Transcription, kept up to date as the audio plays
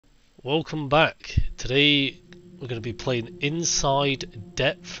Welcome back. Today we're going to be playing Inside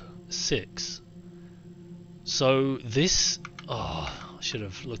Depth 6. So this... I should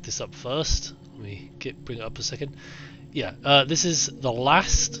have looked this up first. Let me bring it up a second. Yeah, this is the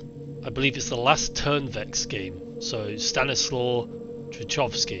last... I believe it's the last Turnvex game. So Stanislaw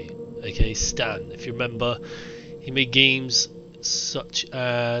Trchovski, aka Stan. If you remember, he made games such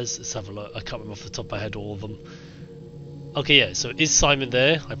as... Let's have a look. I can't remember off the top of my head all of them. Okay, yeah, so is Simon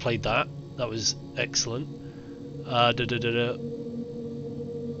there? I played that. That was excellent.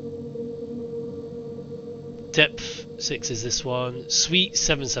 Depth 6 is this one. Sweet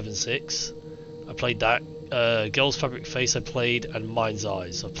 776. I played that. Girl's Fabric Face I played, and Mind's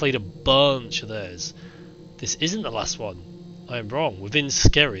Eyes. I've played a bunch of theirs. This isn't the last one. I am wrong. Within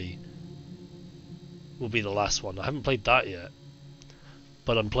Scary will be the last one. I haven't played that yet.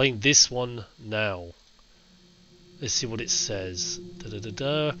 But I'm playing this one now. Let's see what it says.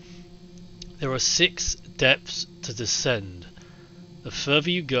 There are 6 depths to descend. The further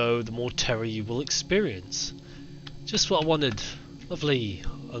you go, the more terror you will experience. Just what I wanted. Lovely.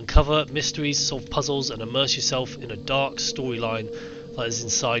 Uncover mysteries, solve puzzles, and immerse yourself in a dark storyline that is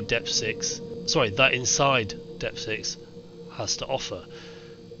inside Depth 6. That inside Depth 6 has to offer.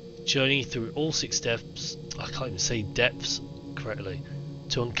 Journey through all 6 depths. I can't even say depths correctly.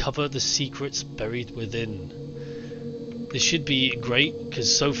 To uncover the secrets buried within. This should be great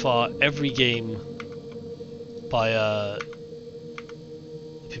because so far every game by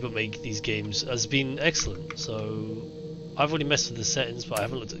people that make these games has been excellent. So I've already messed with the settings, but I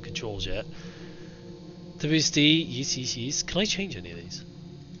haven't looked at the controls yet. WSD, yes. Can I change any of these?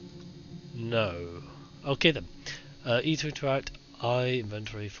 No. Okay then. E to interact, I,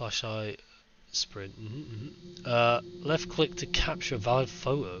 inventory, flashlight, sprint. Left click to capture a valid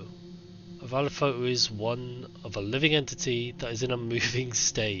photo. A valid photo is one of a living entity that is in a moving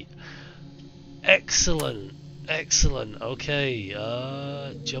state. Excellent, excellent. Okay,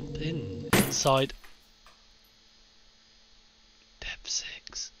 jump inside Depth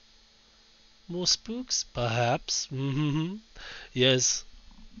 6. More spooks, perhaps. Yes.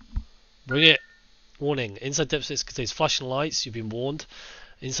 Bring it. Warning: Inside Depth 6 contains flashing lights. You've been warned.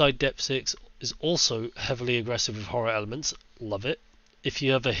 Inside Depth 6 is also heavily aggressive with horror elements. Love it. If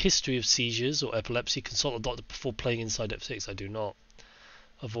you have a history of seizures or epilepsy, consult a doctor before playing Inside Depth 6. I do not.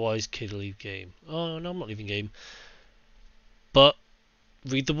 Otherwise, kid, leave game. Oh, no, I'm not leaving game. But,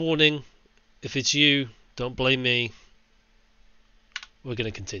 read the warning. If it's you, don't blame me. We're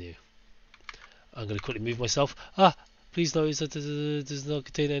going to continue. I'm going to quickly move myself. Please notice that it does not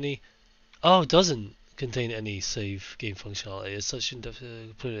contain any... Oh, it doesn't contain any save game functionality. As such,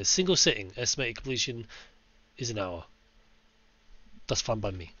 put in a single sitting. Estimated completion is an hour. That's fine by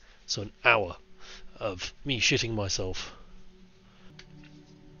me. So an hour of me shitting myself.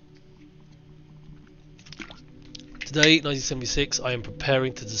 Today, 1976, I am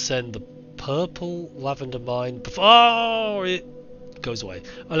preparing to descend the Purple Lavender Mine before it goes away.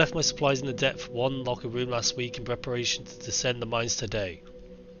 I left my supplies in the Depth 1 locker room last week in preparation to descend the mines today.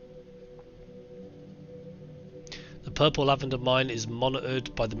 The Purple Lavender Mine is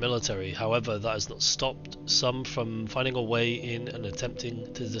monitored by the military, however that has not stopped some from finding a way in and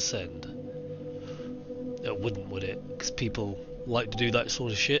attempting to descend. It wouldn't, would it? Because people like to do that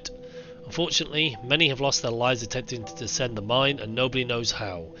sort of shit. Unfortunately, many have lost their lives attempting to descend the mine and nobody knows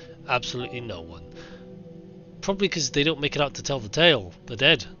how. Absolutely no one. Probably because they don't make it out to tell the tale. They're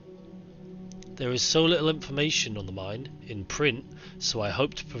dead. There is so little information on the mine in print, so I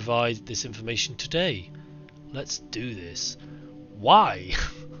hope to provide this information today. Let's do this. Why?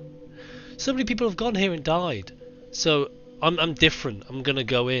 So many people have gone here and died. So I'm different. I'm gonna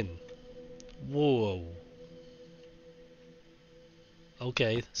go in. Whoa.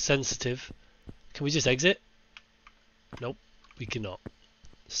 Okay, sensitive. Can we just exit? Nope, we cannot.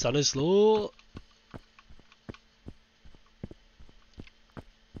 Stanislaw.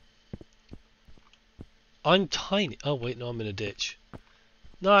 I'm tiny. Oh wait, no, I'm in a ditch.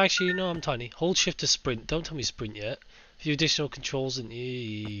 No, actually, no, I'm tiny. Hold shift to sprint. Don't tell me sprint yet. A few additional controls and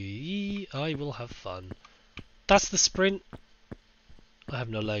I will have fun. That's the sprint. I have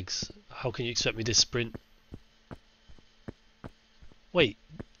no legs. How can you expect me to sprint? Wait,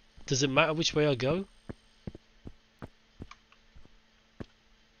 does it matter which way I go?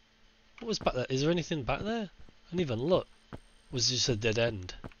 What was back there? Is there anything back there? I didn't even look. Was it just a dead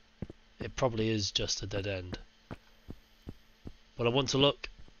end? It probably is just a dead end. But I want to look.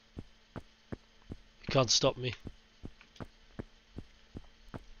 You can't stop me.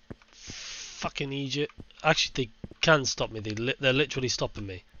 Fucking Egypt. Actually, they can stop me. They're literally stopping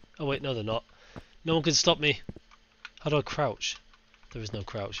me. Oh wait, no they're not. No one can stop me. How do I crouch? There is no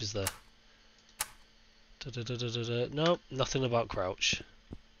crouch, is there? No, nothing about crouch.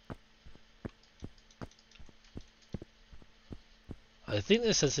 I think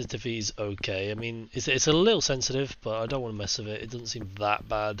the sensitivity is okay. I mean, it's a little sensitive, but I don't want to mess with it. It doesn't seem that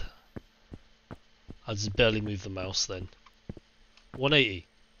bad. I'll just barely move the mouse then. 180.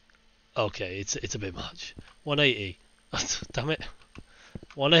 Okay, it's a bit much. 180. Damn it.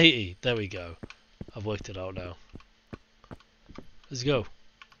 180. There we go. I've worked it out now. Let's go.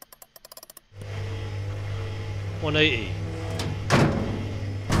 180.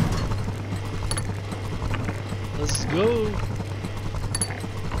 Let's go.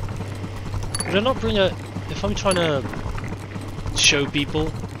 Would I not bring a... If I'm trying to show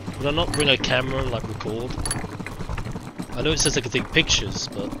people, would I not bring a camera and like record? I know it says I can take pictures,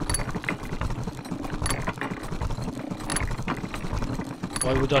 but...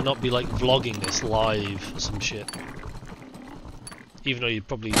 Why would I not be like vlogging this live or some shit? Even though you'd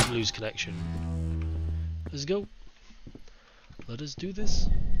probably lose connection. Let's go. Let us do this.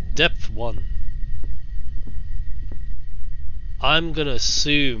 Depth 1. I'm gonna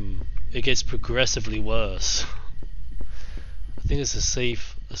assume it gets progressively worse. I think it's a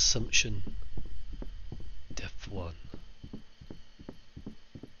safe assumption. Depth 1.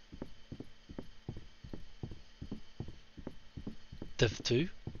 Depth 2?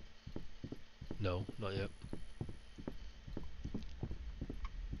 No, not yet.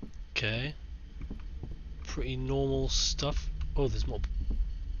 Okay. Pretty normal stuff. Oh, there's more.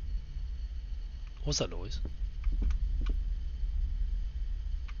 What's that noise?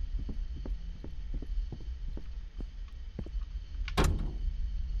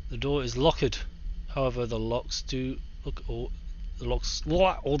 The door is locked. However, the locks do look all the locks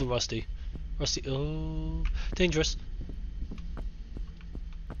all the rusty. Oh, dangerous.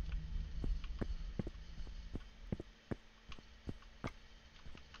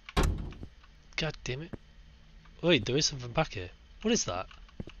 God damn it. Wait, there is something back here. What is that?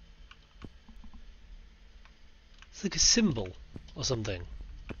 It's like a symbol or something.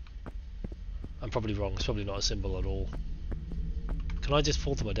 I'm probably wrong. It's probably not a symbol at all. Can I just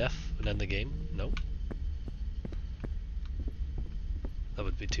fall to my death and end the game? No. That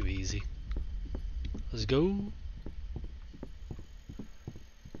would be too easy. Let's go.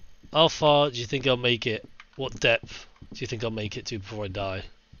 How far do you think I'll make it? What depth do you think I'll make it to before I die?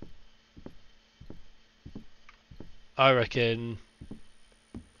 I reckon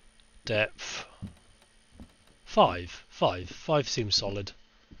depth 5. 5 seems solid.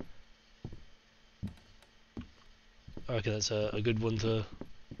 I reckon that's a good one to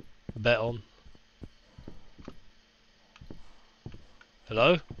bet on.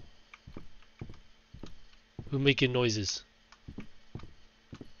 Hello? Who's making noises?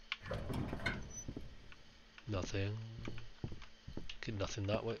 Nothing. Get nothing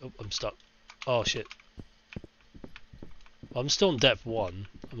that way. Oh, I'm stuck. Oh shit. I'm still on depth 1.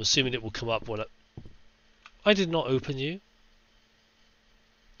 I'm assuming it will come up when I did not open you.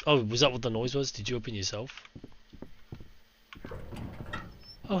 Oh, was that what the noise was? Did you open yourself?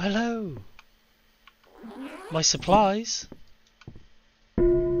 Oh, hello. My supplies.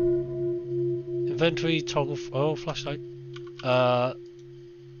 Inventory, toggle, oh, flashlight.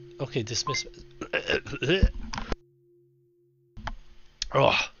 Okay, dismiss.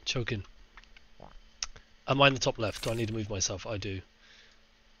 Oh, choking. Am I in the top left? Do I need to move myself? I do.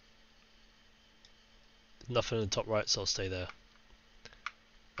 Nothing in the top right, so I'll stay there.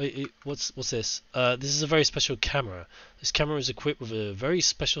 Wait, what's this? This is a very special camera. This camera is equipped with a very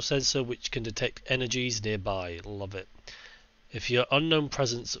special sensor which can detect energies nearby. Love it. If your unknown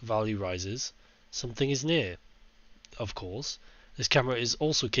presence value rises, something is near. Of course, this camera is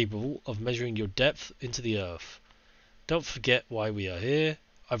also capable of measuring your depth into the earth. Don't forget why we are here.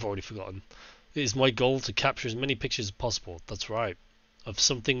 I've already forgotten. It is my goal to capture as many pictures as possible. That's right. Of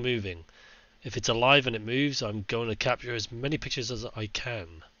something moving. If it's alive and it moves, I'm going to capture as many pictures as I can.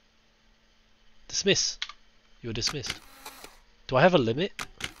 Dismiss. You're dismissed. Do I have a limit?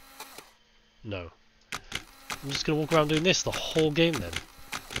 No. I'm just going to walk around doing this the whole game then.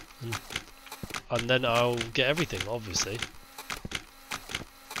 And then I'll get everything, obviously.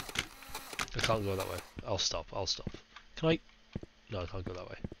 I can't go that way. I'll stop. Can I? No, I can't go that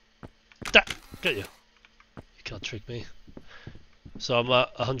way. Get you. You can't trick me. So I'm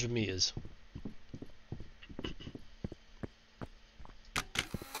at 100 meters.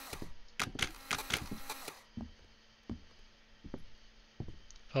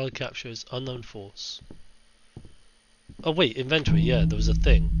 Valid captures unknown force. Oh wait, inventory. Yeah, there was a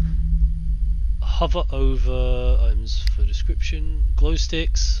thing. Hover over items for description, glow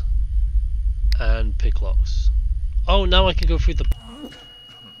sticks, and pick locks. Oh, now I can go through the.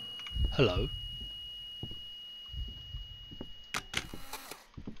 Hello.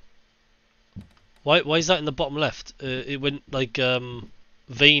 Why is that in the bottom left? It went like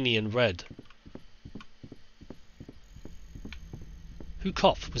veiny and red. Who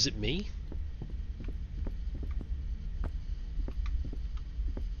coughed? Was it me?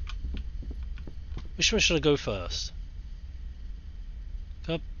 Which one should I go first?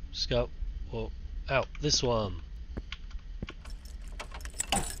 Up, scout, or out. This one.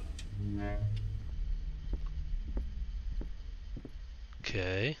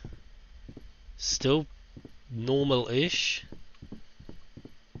 Okay. Still normal-ish.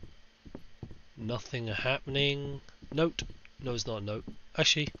 Nothing happening. Note. No, it's not a note.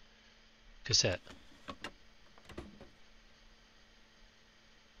 Actually, cassette.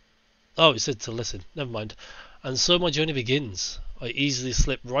 Oh, it said to listen. Never mind. And so my journey begins. I easily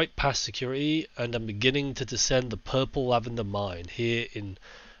slip right past security and am beginning to descend the purple lavender mine here in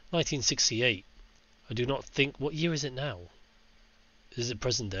 1968. I do not think... What year is it now? Is it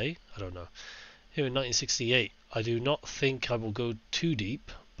present day? I don't know. Here in 1968, I do not think I will go too deep,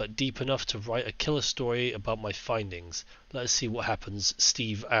 but deep enough to write a killer story about my findings. Let us see what happens.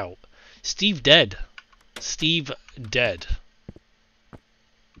 Steve out. Steve dead. Steve dead.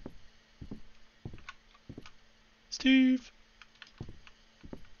 Steve.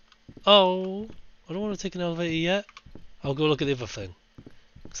 Oh, I don't want to take an elevator yet. I'll go look at the other thing,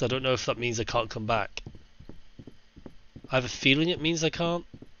 because I don't know if that means I can't come back. I have a feeling it means I can't,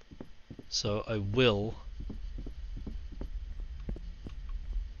 so I will.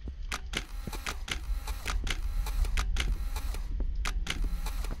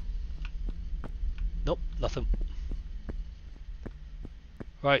 Nope, nothing.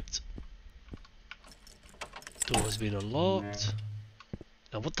 Right. Door has been unlocked.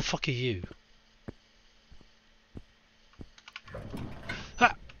 Now what the fuck are you?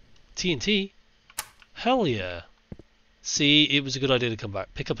 Ha! TNT? Hell yeah. See, it was a good idea to come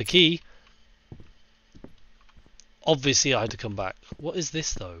back. Pick up a key. Obviously I had to come back. What is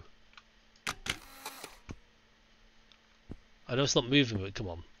this though? I know it's not moving, but come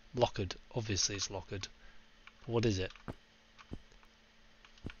on. Locked. Obviously it's locked. What is it?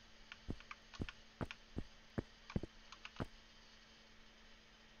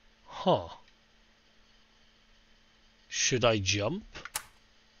 Huh. Should I jump?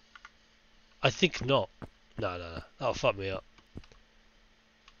 I think not. No. That'll fuck me up.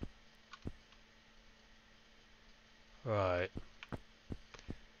 Right.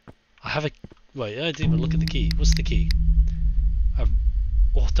 I have a... Wait, I didn't even look at the key. What's the key?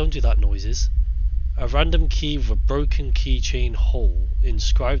 Oh, don't do that noises. A random key with a broken keychain hole.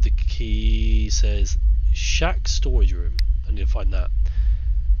 Inscribed the key says Shack Storage Room. I need to find that.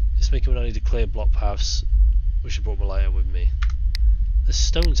 Just make it when I need to clear block paths. Wish I brought my lighter with me. There's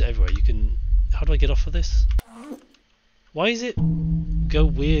stones everywhere. You can... How do I get off of this? Why is it go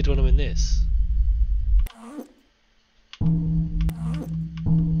weird when I'm in this?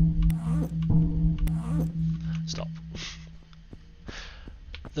 Stop.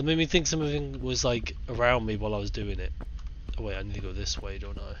 That made me think something was like around me while I was doing it. Oh wait, I need to go this way,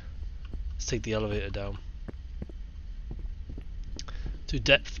 don't I? Let's take the elevator down. To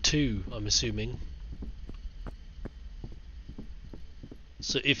depth 2, I'm assuming.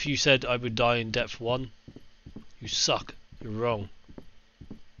 So if you said I would die in depth 1, you suck. You're wrong.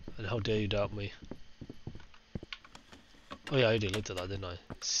 And how dare you doubt me? Oh yeah, I already looked at that, didn't I?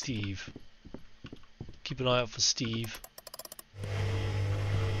 Steve. Keep an eye out for Steve.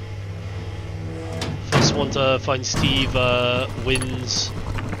 First one to find Steve wins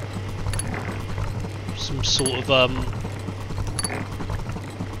some sort of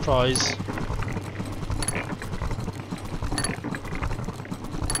prize.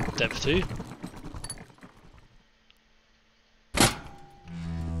 Depth 2.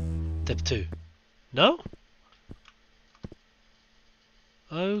 Depth 2. No?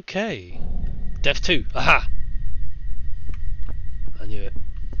 Okay. Depth 2. Aha! I knew it.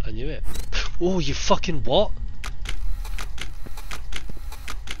 I knew it. Oh, you fucking what?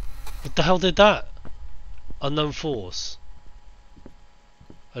 What the hell did that? Unknown force.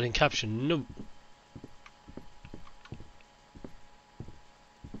 I didn't capture. No.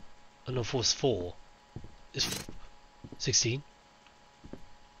 Unknown force 4. Is 16.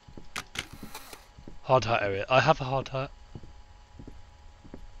 Hard hat area. I have a hard hat.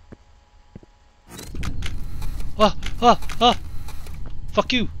 Ah!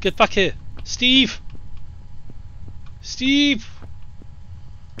 Fuck you! Get back here! Steve! Steve!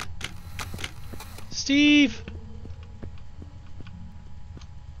 Steve!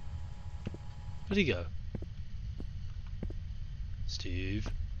 Where'd he go? Steve?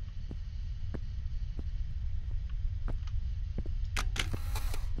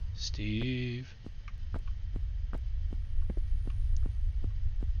 Steve.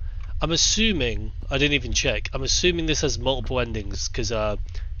 I'm assuming, I didn't even check, I'm assuming this has multiple endings, because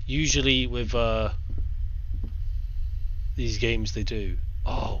usually with these games they do.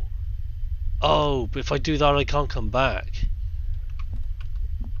 Oh, but if I do that I can't come back.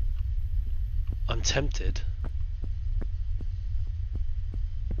 I'm tempted.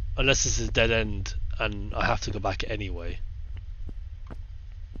 Unless this is a dead end and I have to go back anyway.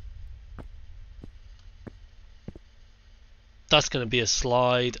 That's going to be a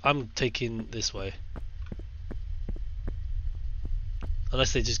slide. I'm taking this way.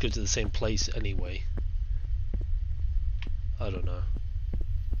 Unless they just go to the same place anyway. I don't know.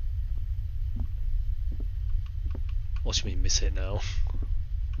 Watch me miss it now.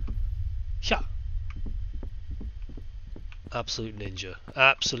 Yeah. Absolute ninja.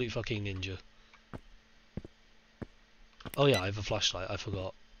 Absolute fucking ninja. Oh yeah, I have a flashlight. I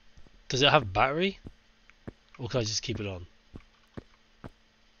forgot. Does it have battery? Or can I just keep it on?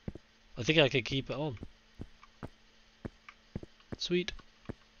 I think I can keep it on. Sweet.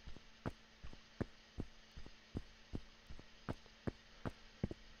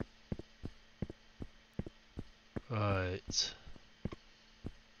 Right.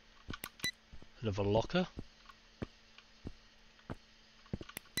 Another locker.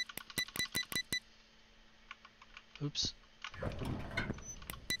 Oops.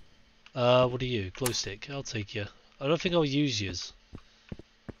 What are you? Glow stick. I'll take you. I don't think I'll use yours.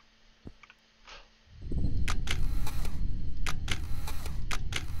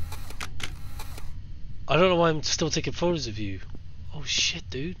 I don't know why I'm still taking photos of you. Oh shit,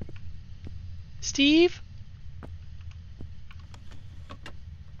 dude. Steve?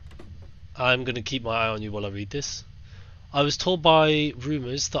 I'm gonna keep my eye on you while I read this. I was told by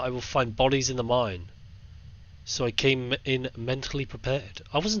rumours that I will find bodies in the mine. So I came in mentally prepared.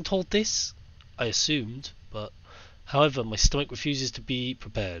 I wasn't told this. I assumed, but however, my stomach refuses to be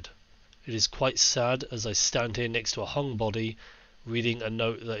prepared. It is quite sad as I stand here next to a hung body, reading a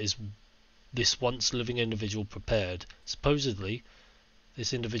note that is this once living individual prepared. Supposedly,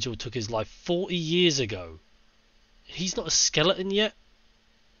 this individual took his life 40 years ago. He's not a skeleton yet?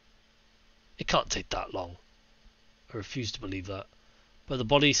 It can't take that long. I refuse to believe that. But the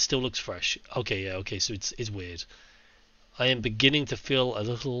body still looks fresh. Okay, yeah, okay, so it's weird. I am beginning to feel a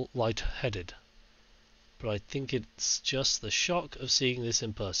little lightheaded. But I think it's just the shock of seeing this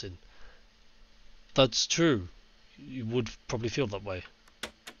in person. That's true. You would probably feel that way.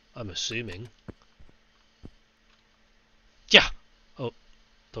 I'm assuming. Yeah! Oh,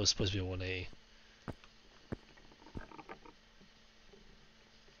 that was supposed to be a 180.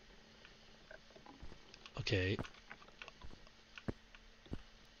 Okay.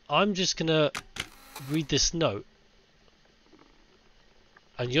 I'm just gonna read this note.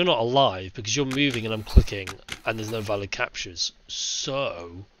 And you're not alive because you're moving and I'm clicking and there's no valid captures.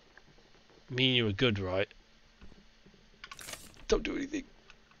 So, me and you are good, right? Don't do anything.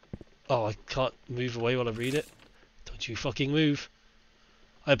 Oh, I can't move away while I read it. Don't you fucking move.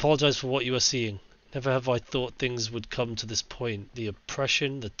 I apologize for what you are seeing. Never have I thought things would come to this point. The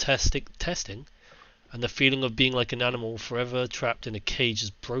oppression, the testing, and the feeling of being like an animal forever trapped in a cage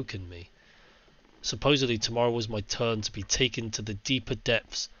has broken me. Supposedly tomorrow was my turn to be taken to the deeper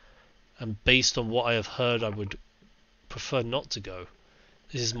depths, and based on what I have heard I would prefer not to go.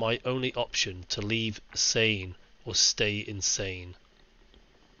 This is my only option, to leave sane or stay insane.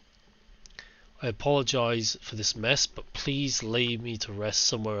 I apologize for this mess, but please lay me to rest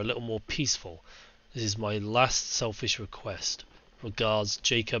somewhere a little more peaceful. This is my last selfish request. Regards,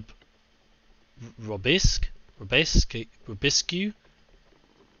 Jacob Robesque? Robesque?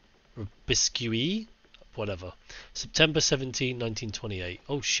 Whatever. September 17, 1928.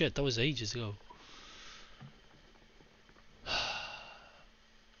 Oh shit, that was ages ago.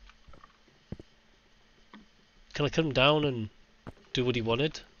 Can I come down and do what he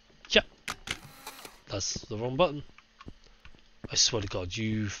wanted? Yeah. That's the wrong button. I swear to God,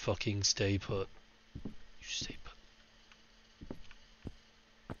 you fucking stay put. You stay put.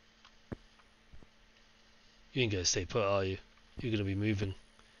 You ain't gonna stay put, are you? You're gonna be moving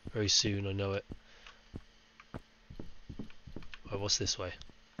very soon, I know it. Right, what's this way?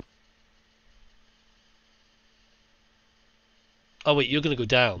 Oh wait, you're gonna go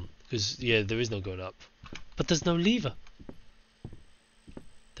down. Because, yeah, there is no going up. But there's no lever.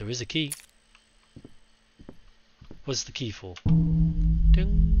 There is a key. What's the key for?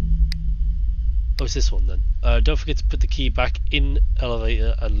 Ding. Oh, it's this one then. Don't forget to put the key back in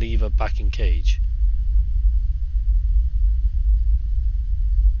elevator and lever back in cage.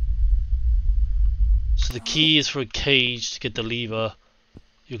 So the key is for a cage to get the lever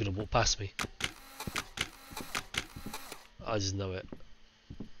You're gonna walk past me. I just know it.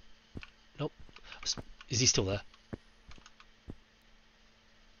 Nope. Is he still there?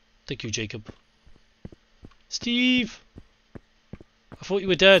 Thank you, Jacob. Steve! I thought you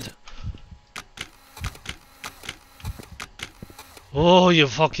were dead. Oh, you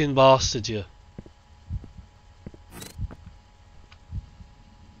fucking bastard, you.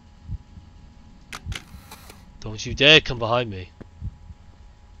 Don't you dare come behind me.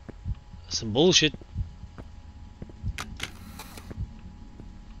 That's some bullshit.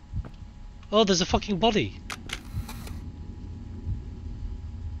 Oh, there's a fucking body.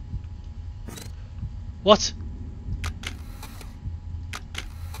 What?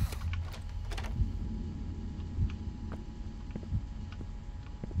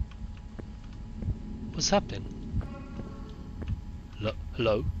 What's happening?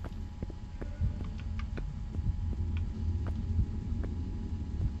 Hello?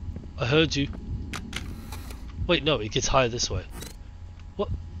 I heard you. Wait, no, it gets higher this way. What?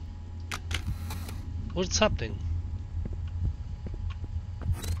 What's happening?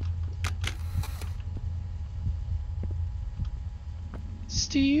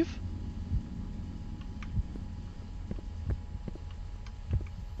 Steve?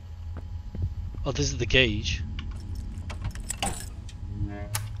 Oh, this is the gauge.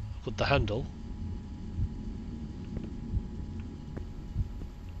 With the handle.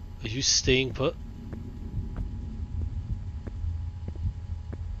 Are you staying put?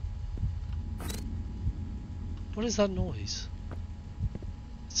 What is that noise?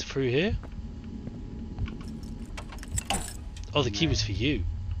 It's through here? Oh, the key was for you.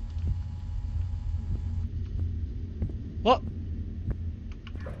 What?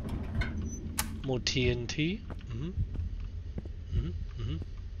 More TNT?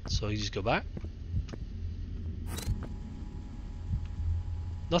 So you just go back?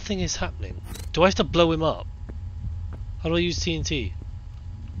 Nothing is happening. Do I have to blow him up? How do I use TNT?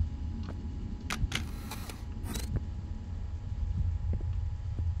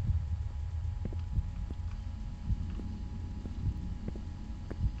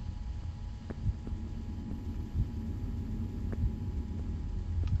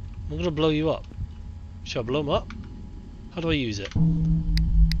 I'm gonna blow you up. Should I blow him up? How do I use it?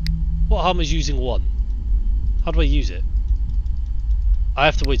 What harm is using one? How do I use it? I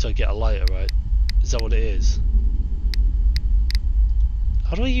have to wait till I get a lighter, right? Is that what it is?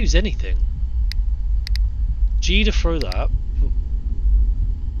 How do I use anything? G to throw that.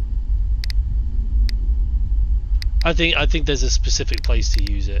 I think there's a specific place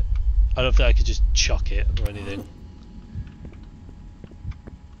to use it. I don't think I could just chuck it or anything.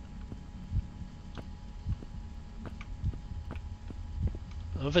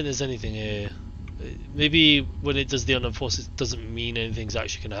 I don't think there's anything here. Maybe when it does the unknown force, it doesn't mean anything's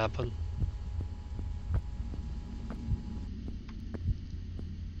actually going to happen.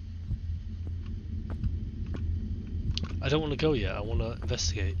 I don't want to go yet. I want to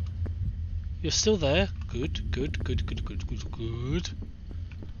investigate. You're still there. Good, good, good, good, good, good, good.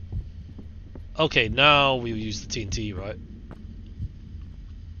 Okay, now we'll use the TNT, right?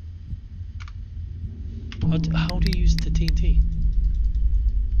 How do you use the TNT?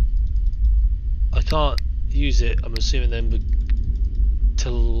 I can't use it, I'm assuming then,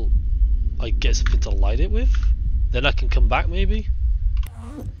 till I get something to light it with? Then I can come back, maybe?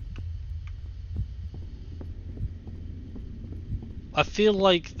 I feel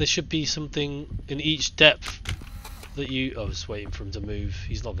like there should be something in each depth that you... Oh, I was waiting for him to move.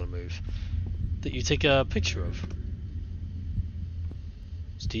 He's not going to move. That you take a picture of.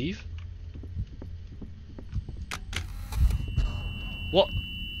 Steve? What?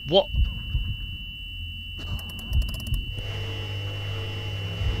 What?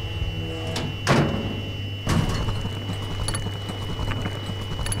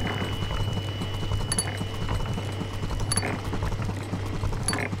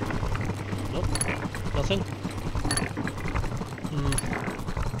 Nothing?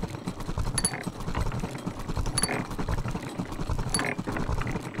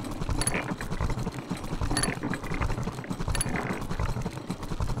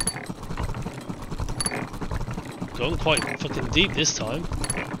 Going quite fucking deep this time.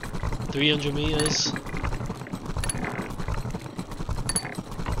 300 meters.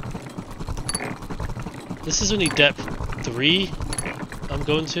 This is only depth 3 I'm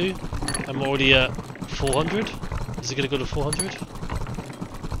going to. I'm already at 400? Is it going to go to 400?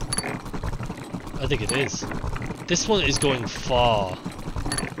 I think it is. This one is going far.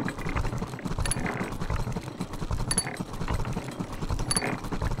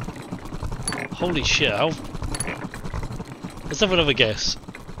 Holy shit, how... Let's have another guess.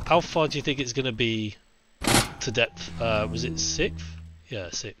 How far do you think it's going to be to depth? Was it 6th? Yeah,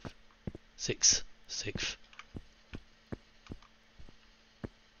 6th. 6th.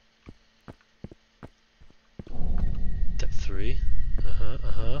 Depth 3.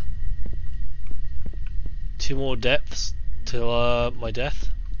 Uh-huh. 2 more depths till my death.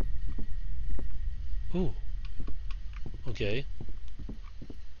 Ooh. Okay.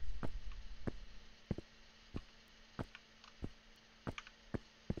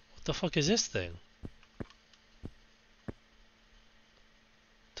 What the fuck is this thing?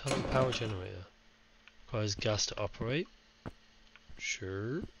 Tunnel power generator. Requires gas to operate.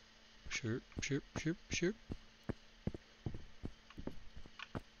 Sure.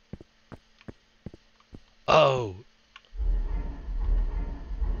 Oh!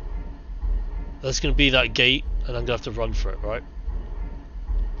 That's gonna be that gate, and I'm gonna have to run for it, right?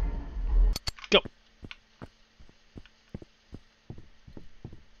 Go!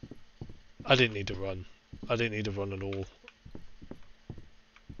 I didn't need to run. I didn't need to run at all.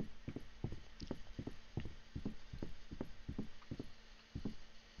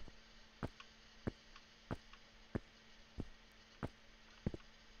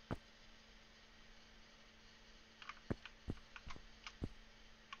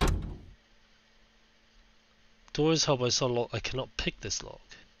 Door is held by some lock. I cannot pick this lock.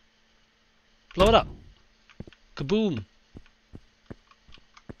 Blow it up! Kaboom!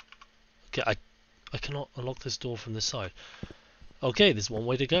 Okay, I cannot unlock this door from this side. Okay, there's one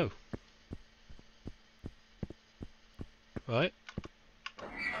way to go. Right.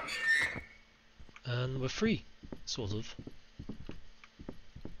 And we're free. Sort of.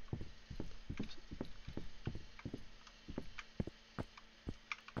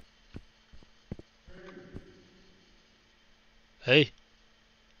 Hey.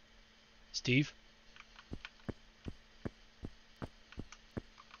 Steve.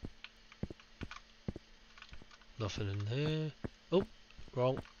 Nothing in here. Oh,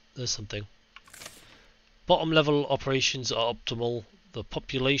 wrong. There's something. Bottom level operations are optimal. The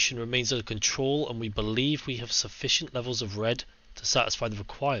population remains under control and we believe we have sufficient levels of red to satisfy the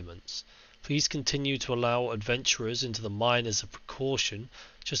requirements. Please continue to allow adventurers into the mine as a precaution,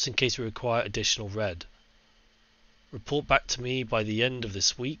 just in case we require additional red. Report back to me by the end of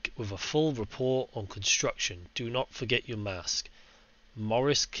this week with a full report on construction. Do not forget your mask.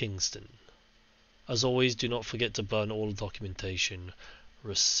 Morris Kingston. As always, do not forget to burn all documentation.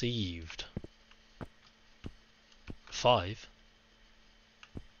 Received. 5.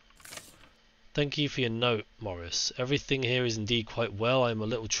 Thank you for your note, Morris. Everything here is indeed quite well. I am a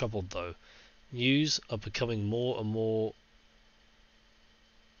little troubled though. News are becoming more and more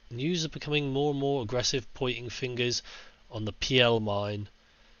aggressive, pointing fingers on the PL mine.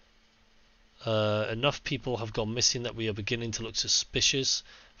 Enough people have gone missing that we are beginning to look suspicious.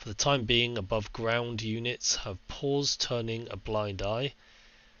 For the time being, above ground units have paused turning a blind eye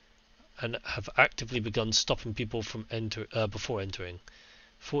and have actively begun stopping people from before entering.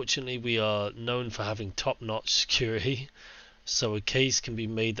 Fortunately, we are known for having top-notch security, so a case can be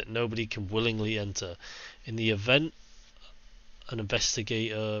made that nobody can willingly enter. In the event an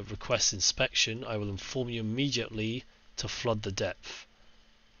investigator requests inspection, I will inform you immediately to flood the depth.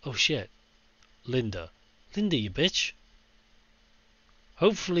 Oh shit. Linda, you bitch.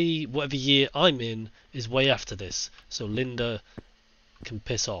 Hopefully whatever year I'm in is way after this, so Linda can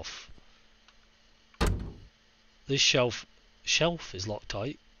piss off. This shelf is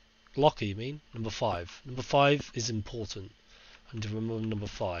Loctite. Locker, you mean? Number 5. Number 5 is important. And to remember number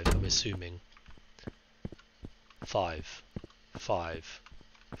 5, I'm assuming. 5.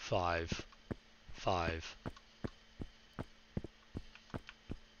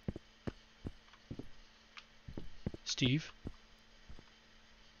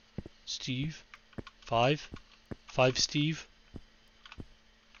 Steve? 5? 5 Steve?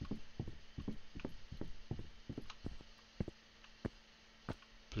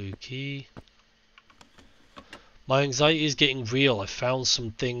 Blue key. My anxiety is getting real. I found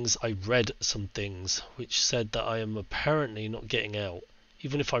some things, I read some things, which said that I am apparently not getting out.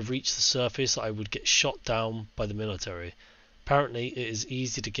 Even if I reached the surface, I would get shot down by the military. Apparently, it is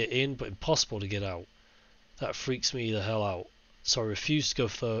easy to get in, but impossible to get out. That freaks me the hell out. So I refuse to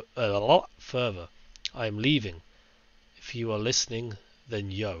go a lot further. I am leaving. If you are listening,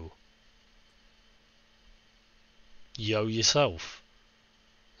 then yo. Yo yourself.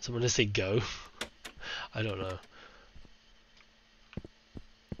 Someone to say go? I don't know.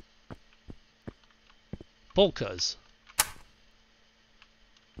 Bolkers.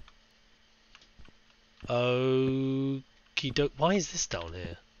 Okie doke. Why is this down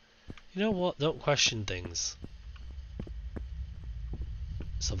here? You know what? Don't question things.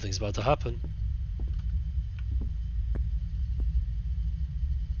 Something's about to happen.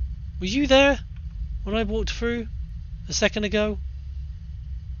 Were you there when I walked through a second ago?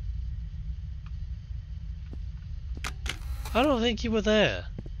 I don't think you were there.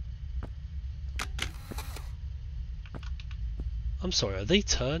 I'm sorry, are they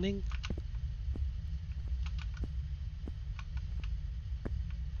turning?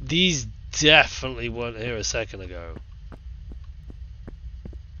 These definitely weren't here a second ago.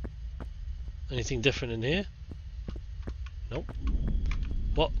 Anything different in here? Nope.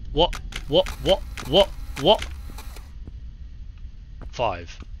 What?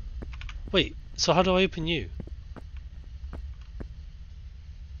 5. Wait, so how do I open you?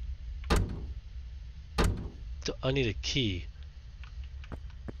 I need a key.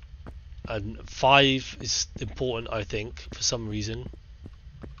 And 5 is important, I think, for some reason.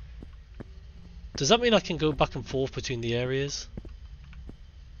 Does that mean I can go back and forth between the areas?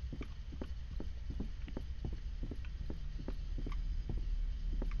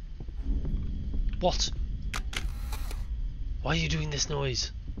 What? Why are you doing this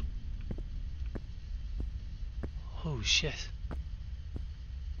noise? Oh shit.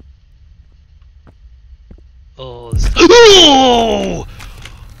 Oh, this... Oh!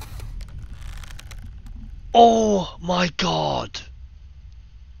 Oh my god!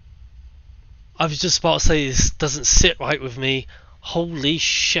 I was just about to say this doesn't sit right with me. Holy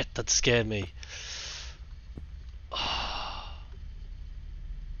shit, that scared me.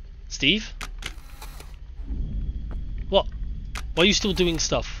 Steve? What? Why are you still doing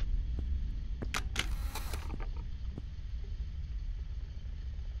stuff?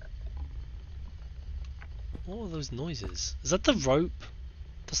 What are those noises? Is that the rope?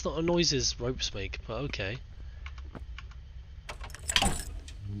 That's not a noises ropes make, but okay.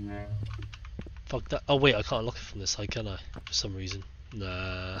 Fuck that. Oh wait, I can't look it from this side, can I? For some reason.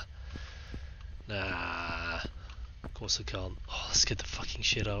 Nah. Of course I can't. Oh, let's get the fucking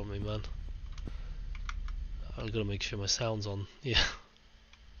shit out of me, man. I've got to make sure my sound's on. Yeah.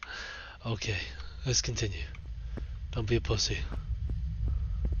 Okay, let's continue. Don't be a pussy.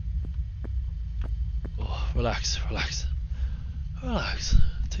 Oh, relax.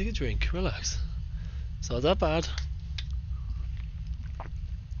 Take a drink, relax. It's not that bad.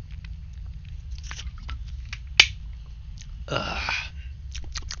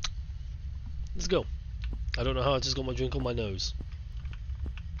 Let's go. I don't know how I just got my drink on my nose.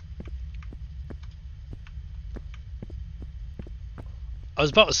 I was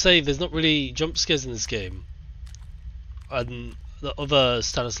about to say there's not really jump scares in this game. And the other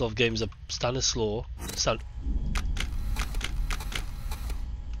Stanislav games are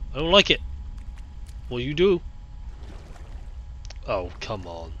I don't like it. Well, you do. Oh, come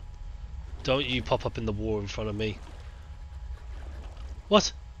on. Don't you pop up in the wall in front of me.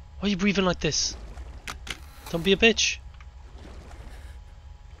 What? Why are you breathing like this? Don't be a bitch.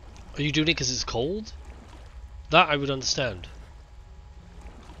 Are you doing it because it's cold? That I would understand.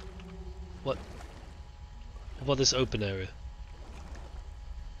 What? What about this open area?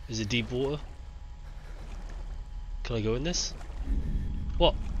 Is it deep water? Can I go in this?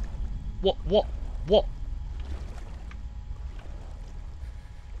 What? What?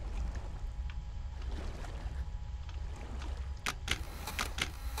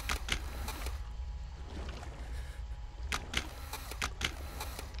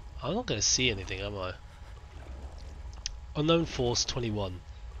 I'm not going to see anything, am I? Unknown force 21.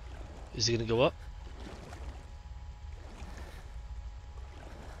 Is he going to go up?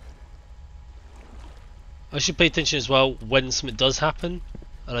 I should pay attention as well when something does happen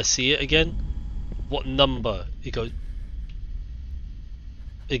and I see it again. What number it goes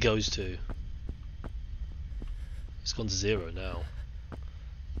to. It's gone to 0 now.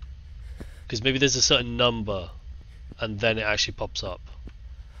 Because maybe there's a certain number and then it actually pops up.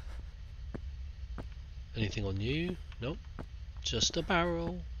 Anything on you? Nope. Just a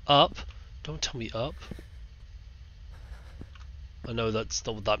barrel. Up. Don't tell me up. I know that's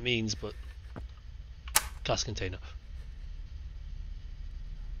not what that means, but... Gas container.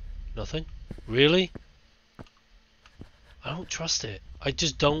 Nothing? Really? I don't trust it. I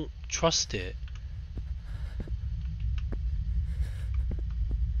just don't trust it.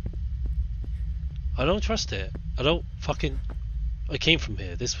 I don't trust it. I don't fucking... I came from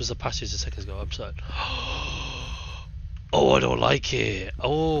here. This was a passage a second ago. I'm sorry. Oh, I don't like it.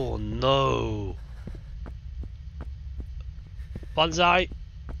 Oh, no. Bonsai.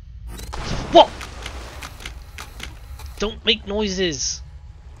 What? Don't make noises.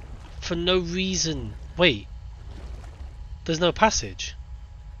 For no reason. Wait. There's no passage.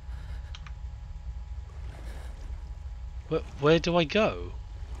 Where do I go?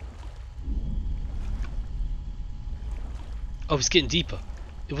 Oh, it's getting deeper.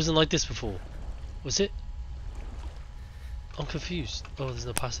 It wasn't like this before. Was it? I'm confused. Oh, there's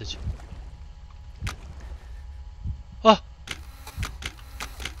no passage. Oh!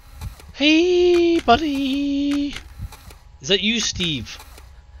 Hey, buddy! Is that you, Steve?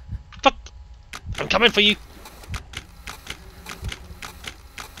 Fuck! I'm coming for you!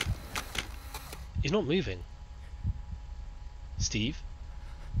 He's not moving. Steve?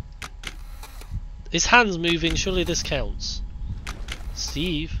 His hand's moving, surely this counts.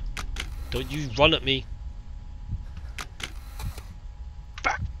 Steve? Don't you run at me.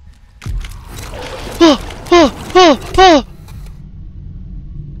 Ah! Ah! Ah! Ah!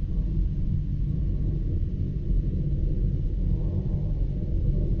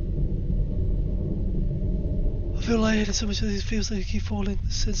 I feel lightheaded so much that it feels like I keep falling.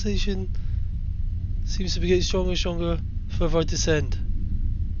 The sensation seems to be getting stronger and stronger the further I descend.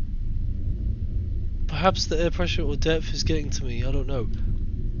 Perhaps the air pressure or depth is getting to me, I don't know.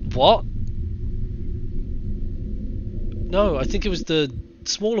 What? No, I think it was the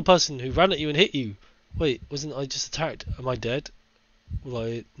smaller person who ran at you and hit you. Wait, wasn't I just attacked? Am I dead? Will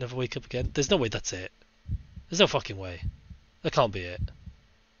I never wake up again? There's no way that's it. There's no fucking way. That can't be it.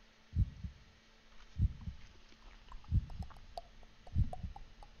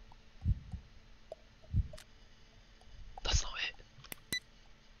 That's not it.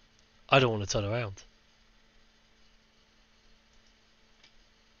 I don't want to turn around.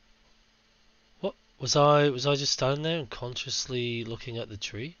 What? Was I just standing there and consciously looking at the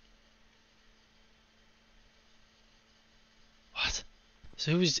tree? What?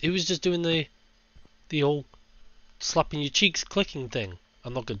 So it was just doing the old slapping your cheeks clicking thing.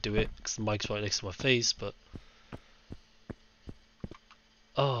 I'm not gonna do it because the mic's right next to my face, but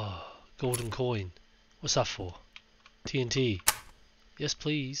oh, golden coin. What's that for? TNT. Yes,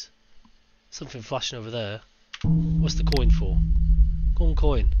 please. Something flashing over there. What's the coin for? Golden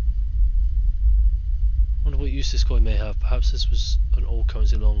coin. Wonder what use this coin may have. Perhaps this was an old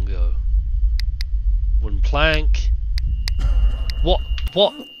currency long ago. Wooden plank. What?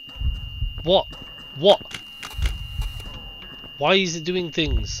 What? What? What? Why is it doing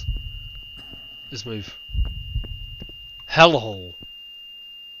things? Let's move. Hellhole.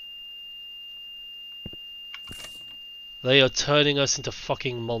 They are turning us into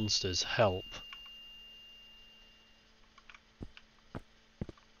fucking monsters. Help.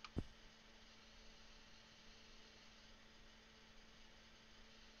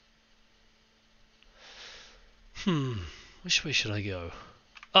 Which way should I go?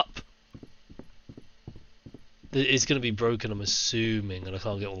 Up! It's going to be broken, I'm assuming, and I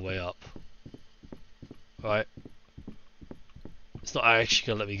can't get all the way up. Right. It's not actually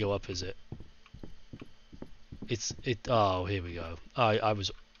going to let me go up, is it? Oh, here we go. I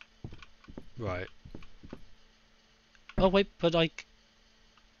was... Right. Oh, wait, but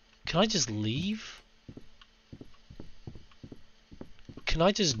can I just leave? Can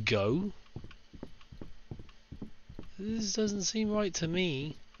I just go? This doesn't seem right to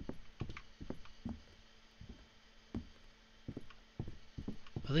me.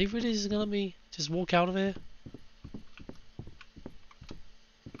 Are they really just gonna let me just walk out of here?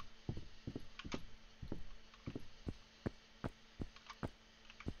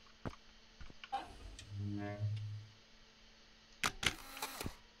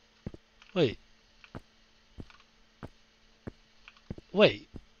 Wait. Wait.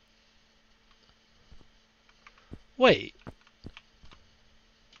 Wait.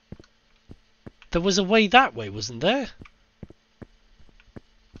 There was a way that way, wasn't there?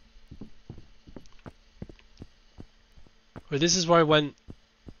 Wait, this is where I went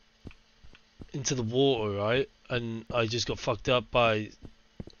into the water, right? And I just got fucked up by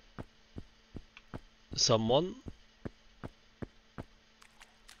someone.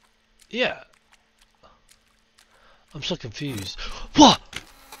 Yeah. I'm so confused. What?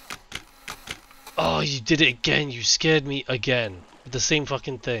 Oh, you did it again. You scared me again. With the same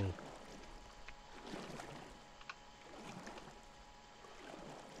fucking thing.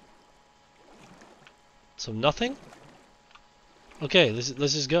 So nothing? Okay, let's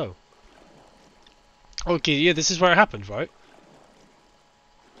just go. Okay, yeah, this is where it happened, right?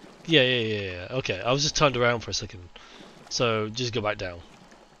 Yeah. Okay, I was just turned around for a second. So, just go back down.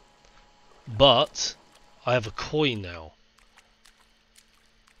 But, I have a coin now.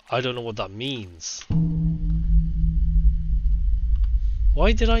 I don't know what that means.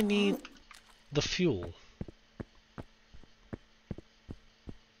 Why did I need the fuel?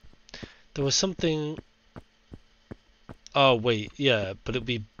 There was something... Oh, wait, yeah, but it'd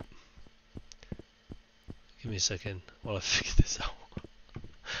be... Give me a second while I figure this out.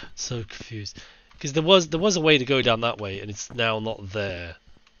 So confused. Because there was a way to go down that way, and it's now not there.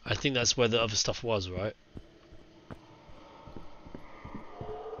 I think that's where the other stuff was, right?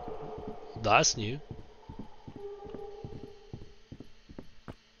 That's new.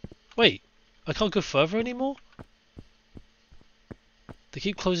 Wait, I can't go further anymore? They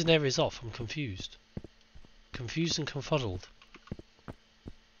keep closing areas off. I'm confused. Confused and confuddled.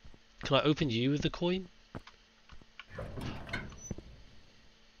 Can I open you with the coin?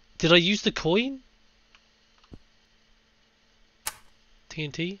 Did I use the coin?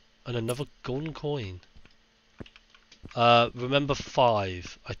 TNT? And another golden coin. Remember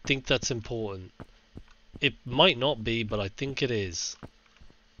 5. I think that's important. It might not be, but I think it is.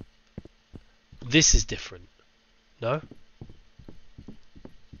 This is different. No?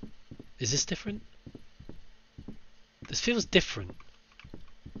 Is this different? This feels different.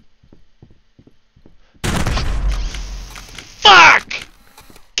 Fuck!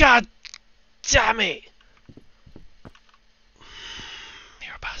 God damn it!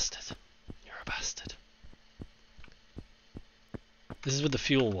 You're a bastard. You're a bastard. This is where the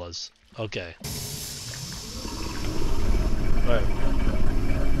fuel was. Okay. Right.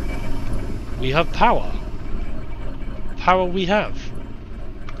 We have power. Power we have.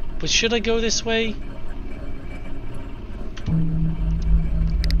 But should I go this way?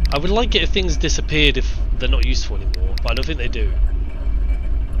 I would like it if things disappeared if they're not useful anymore, but I don't think they do.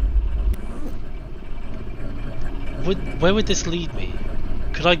 Where would this lead me?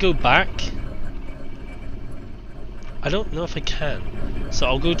 Could I go back? I don't know if I can. So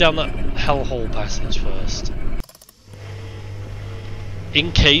I'll go down that hellhole passage first.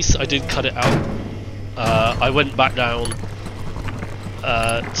 In case I did cut it out, I went back down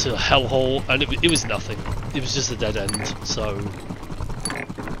to hellhole, and it was nothing. It was just a dead end, so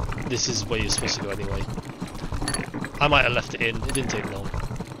this is where you're supposed to go anyway. I might have left it in, it didn't take long.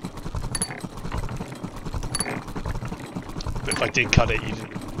 But if I did cut it, you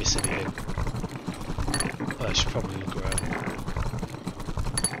didn't miss anything. I should probably look around.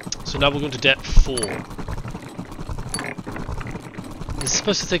 So now we're going to depth 4. This is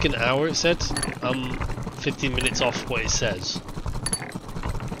supposed to take an hour, it said. I'm 15 minutes off what it says.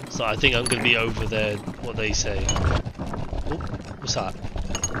 So I think I'm going to be over there, what they say. Oh, what's that?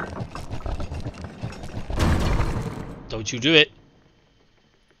 Don't you do it.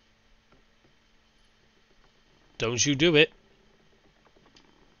 Don't you do it.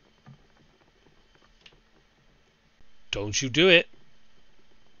 Don't you do it.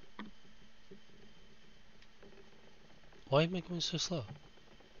 Why am I going so slow?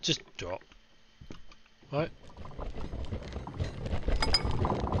 Just drop. Right?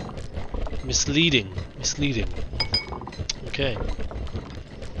 Misleading. Misleading. Okay.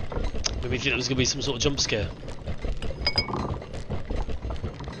 Maybe think there was going to be some sort of jump scare.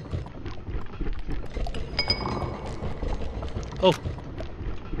 Oh!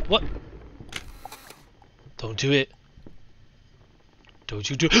 What? Don't do it. Don't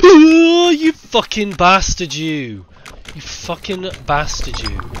you do it. Oh, you fucking bastard, you! You fucking bastard,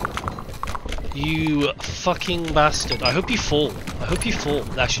 you. You fucking bastard. I hope you fall. I hope you fall.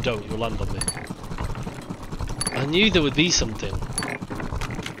 Actually, don't. You'll land on me. I knew there would be something.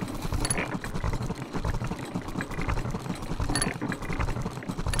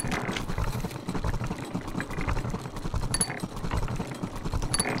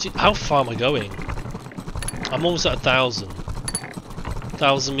 How far am I going? I'm almost at 1,000.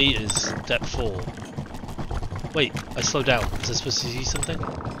 1,000 meters, depth 4. Wait, I slowed down. Was I supposed to see something?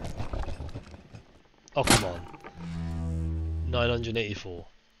 Oh, come on. 984.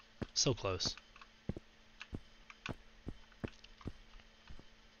 So close.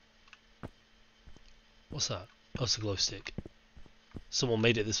 What's that? Oh, it's a glow stick. Someone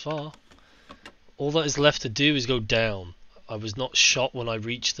made it this far. All that is left to do is go down. I was not shot when I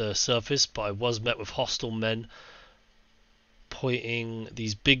reached the surface, but I was met with hostile men pointing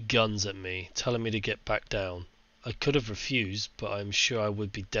these big guns at me, telling me to get back down. I could have refused, but I'm sure I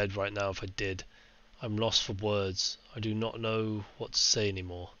would be dead right now if I did. I'm lost for words. I do not know what to say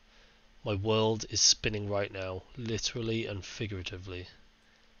anymore. My world is spinning right now, literally and figuratively.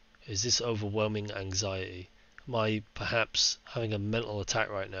 Is this overwhelming anxiety? Am I perhaps having a mental attack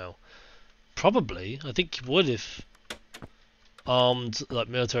right now? Probably. I think you would if armed, like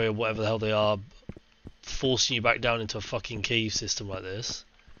military or whatever the hell they are, forcing you back down into a fucking cave system like this.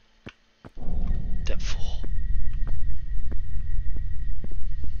 Depth 4.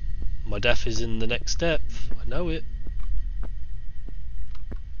 My death is in the next depth. I know it.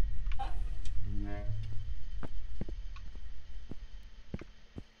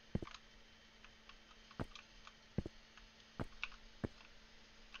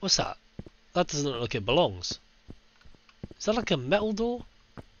 What's that? That doesn't look like it belongs. Is that like a metal door?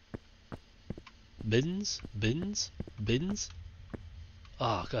 Bins? Bins? Bins?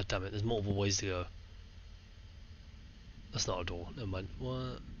 Ah, god damn it, there's multiple ways to go. That's not a door, never mind.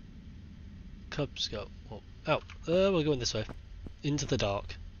 What? Cups go. Oh, out. We're going this way. Into the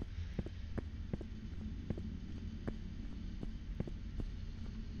dark.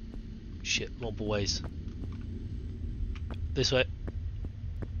 Shit, multiple ways. This way.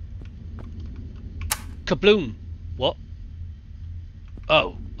 Kabloom! What?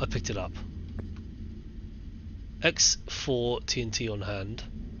 Oh, I picked it up. X4 TNT on hand.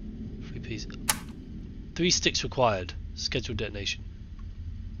 3 pieces. 3 sticks required. Scheduled detonation.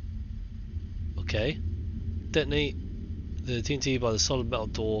 Okay. Detonate the TNT by the solid metal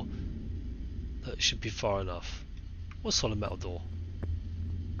door. That should be far enough. What solid metal door?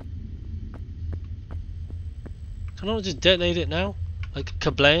 Can I not just detonate it now? Like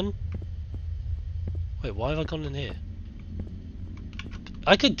kablam? Wait, why have I gone in here?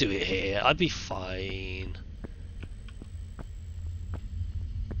 I could do it here. I'd be fine.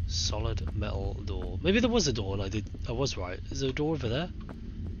 Solid metal door. Maybe there was a door and I was right. Is there a door over there?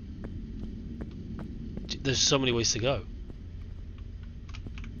 There's so many ways to go.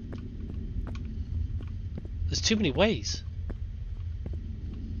 There's too many ways.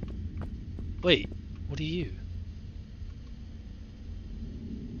 Wait, what are you?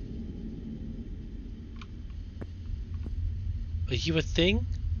 Are you a thing?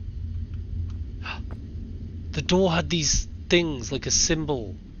 The door had these things like a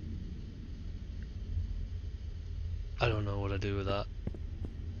symbol. I don't know what to do with that.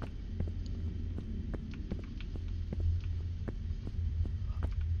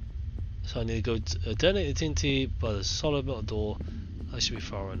 So I need to go detonate the TNT by the solid metal door. That should be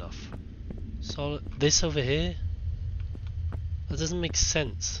far enough. Solid. This over here? That doesn't make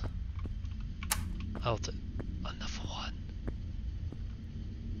sense. I'll do another one.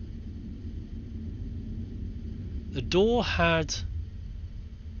 The door had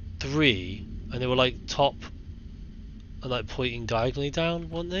 3, and they were like top and like pointing diagonally down,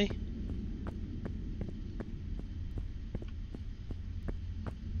 weren't they?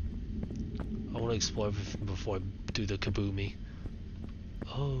 I want to explore everything before I do the kaboomy.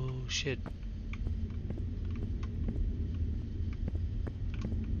 Oh shit.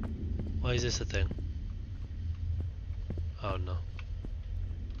 Why is this a thing? Oh no.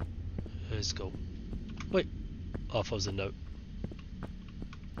 Let's go. Wait. Oh, I thought it was a note.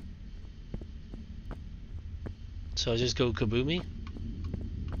 So I just go kaboomy?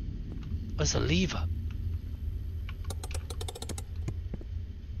 Where's the lever?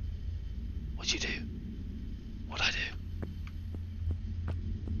 What'd you do? What'd I do?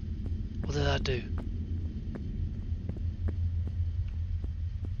 What did that do?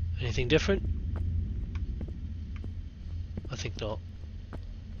 Anything different? I think not.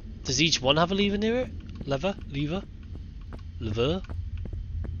 Does each one have a lever near it? Lever? Lever? Lever?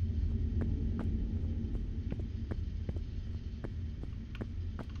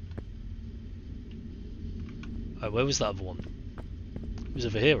 Alright, where was that other one? It was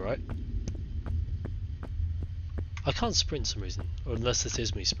over here, right? I can't sprint for some reason, or unless this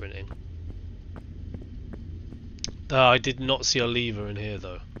is me sprinting. I did not see a lever in here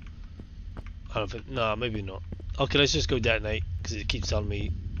though. I don't think, no, maybe not. Okay, let's just go detonate, because it keeps telling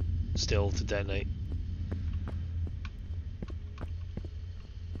me still to detonate.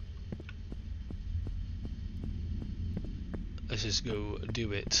 Let's just go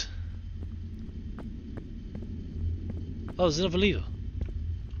do it. Oh, there's another lever.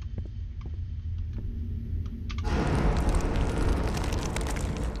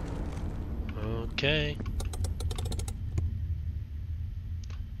 Okay.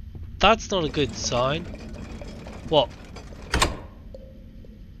 That's not a good sign. What?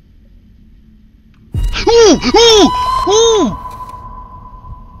 Ooh! Ooh! Ooh!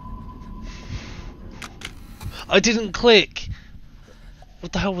 I didn't click.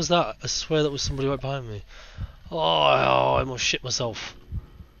 What the hell was that? I swear that was somebody right behind me. Oh, I almost shit myself.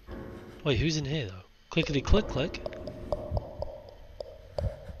 Wait, who's in here though? Clickety click click.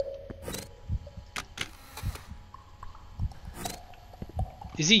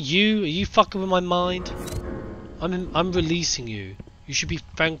 Is it you? Are you fucking with my mind? I'm releasing you. You should be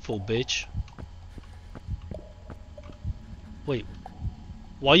thankful, bitch. Wait.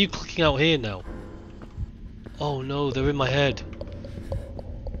 Why are you clicking out here now? Oh no, they're in my head.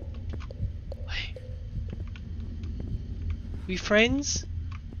 Wait. We friends?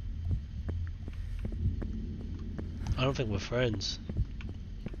 I don't think we're friends.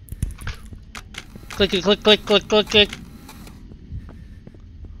 Click, click, click, click, click, click.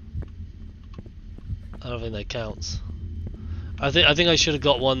 don't think that counts. I think I should have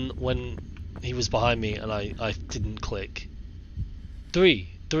got one when he was behind me and I didn't click. Three,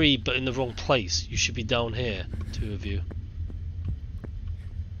 but in the wrong place. You should be down here, two of you.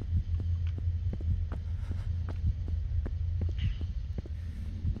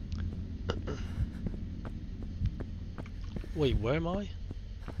 Wait, where am I?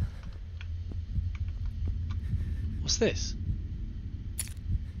 What's this?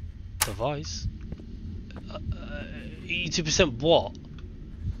 Device? 82% what?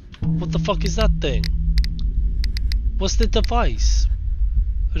 What the fuck is that thing? What's the device?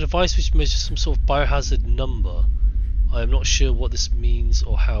 A device which measures some sort of biohazard number. I am not sure what this means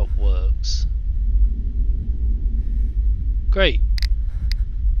or how it works. Great.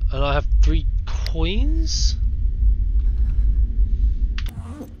 And I have 3 coins?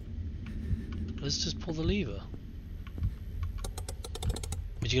 Let's just pull the lever.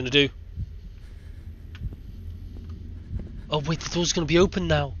 What are you gonna do? Oh wait, the door's gonna be open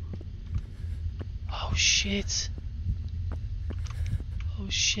now. Oh shit. Oh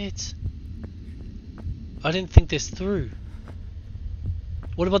shit. I didn't think this through.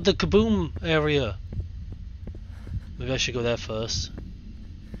 What about the kaboom area? Maybe I should go there first.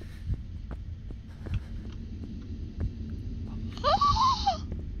 Ah!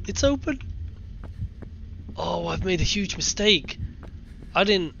 It's open. Oh, I've made a huge mistake. I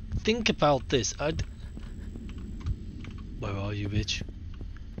didn't think about this. Where are you, bitch?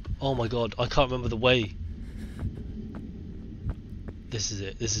 Oh my god, I can't remember the way. This is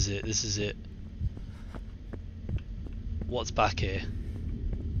it, this is it, this is it. What's back here?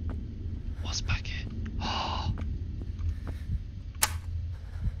 What's back here?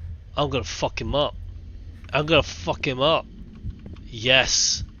 I'm gonna fuck him up. I'm gonna fuck him up.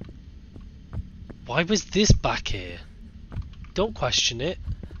 Yes. Why was this back here? Don't question it.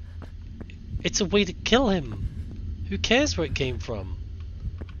 It's a way to kill him. Who cares where it came from?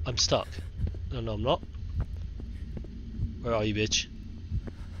 I'm stuck. No, I'm not. Where are you, bitch?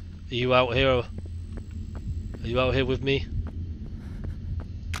 Are you out here? Are you out here with me?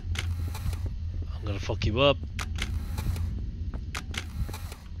 I'm gonna fuck you up.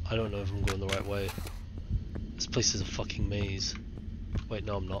 I don't know if I'm going the right way. This place is a fucking maze. Wait,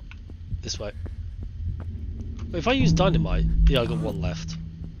 no, I'm not. This way. Wait, if I use dynamite, yeah, I got 1 left.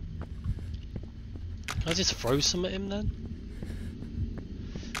 Can I just throw some at him then?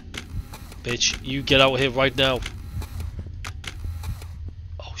 Bitch, you get out here right now.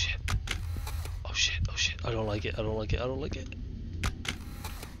 Oh shit. Oh shit, oh shit. I don't like it, I don't like it, I don't like it.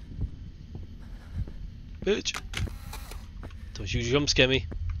 Bitch. Don't you jump scare me.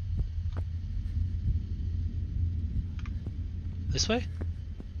 This way?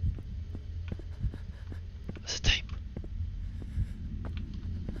 There's a tape.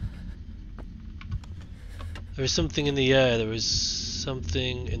 There is something in the air, there is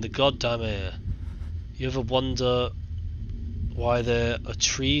something in the goddamn air. You ever wonder why there are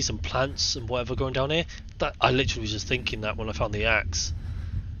trees and plants and whatever going down here? That I literally was just thinking that when I found the axe.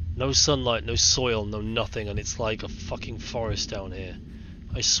 No sunlight, no soil, no nothing, and it's like a fucking forest down here.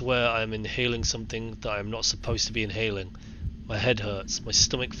 I swear I am inhaling something that I am not supposed to be inhaling. My head hurts, my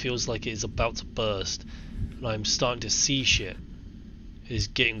stomach feels like it is about to burst, and I am starting to see shit. It is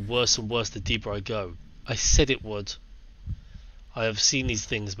getting worse and worse the deeper I go. I said it would. I have seen these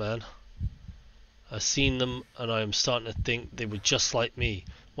things, man. I've seen them, and I am starting to think they were just like me,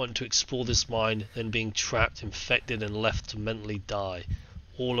 wanting to explore this mind, then being trapped, infected, and left to mentally die,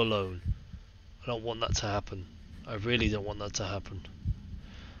 all alone. I don't want that to happen. I really don't want that to happen.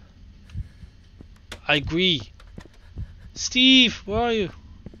 I agree. Steve, where are you?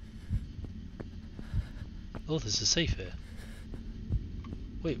 Oh, there's a safe here.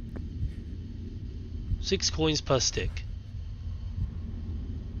 Wait. 6 coins per stick.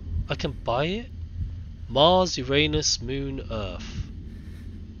 I can buy it? Mars, Uranus, Moon, Earth.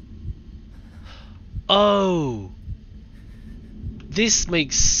 Oh! This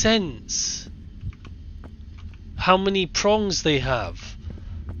makes sense. How many prongs they have.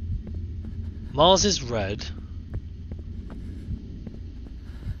 Mars is red.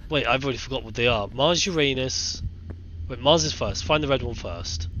 Wait, I've already forgot what they are. Mars, Uranus. Wait, Mars is first. Find the red one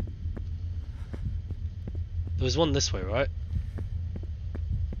first. There was one this way, right?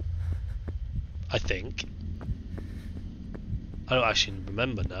 I think. I don't actually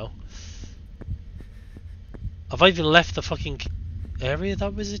remember now. Have I even left the fucking area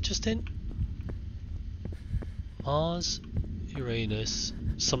that was it just in? Mars, Uranus,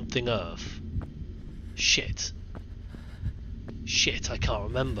 something Earth. Shit. Shit, I can't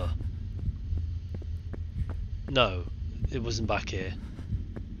remember. No, it wasn't back here.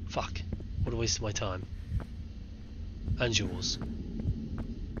 Fuck. What a waste of my time. And yours.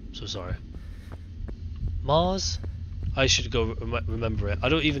 So sorry. Mars? I should go remember it. I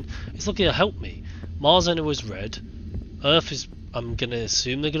don't even... It's not gonna help me. Mars I know is red. Earth is... I'm gonna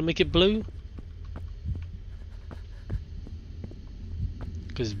assume they're gonna make it blue.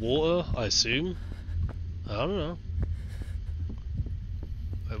 Because water, I assume. I don't know.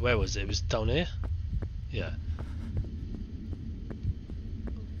 Where was it? It was down here? Yeah.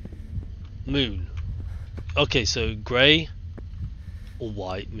 Moon. Okay, so grey or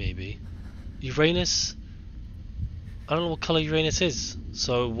white maybe. Uranus? I don't know what colour Uranus is.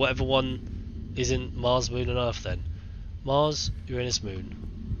 So whatever one isn't Mars, Moon and Earth then. Mars, Uranus,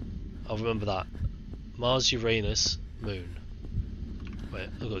 Moon. I'll remember that. Mars, Uranus, Moon. Wait,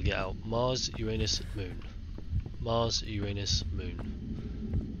 I've got to get out. Mars, Uranus, Moon. Mars, Uranus,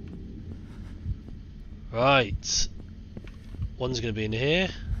 Moon. Right. One's going to be in here.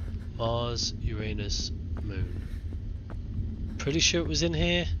 Mars, Uranus, Moon. Pretty sure it was in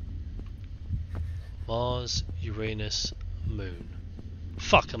here. Mars, Uranus, Moon.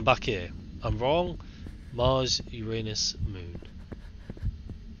 Fuck, I'm back here. I'm wrong. Mars, Uranus, Moon.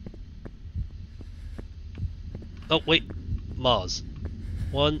 Oh, wait. Mars.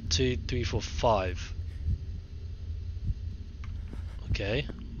 1, 2, 3, 4, 5. Okay.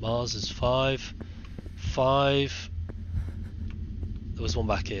 Mars is 5. 5. There was one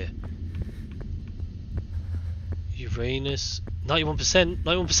back here. Uranus. 91%?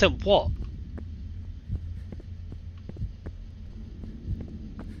 91% what?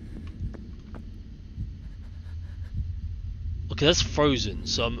 Okay, that's frozen.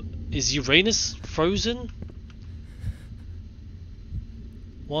 So is Uranus frozen?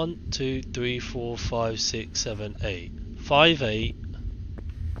 1, 2, 3, 4, 5, 6, 7, 8. 5, 8.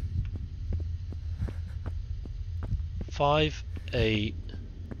 5, 8.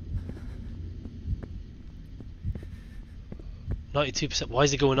 92%. Why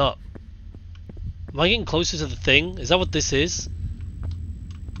is it going up? Am I getting closer to the thing? Is that what this is?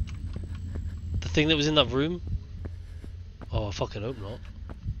 The thing that was in that room? Oh, I fucking hope not.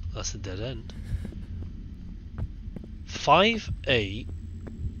 That's a dead end. 5, 8.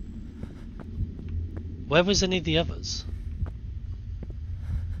 Where was any of the others?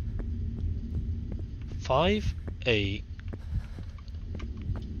 5, 8.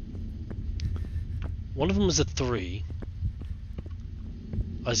 One of them was a 3.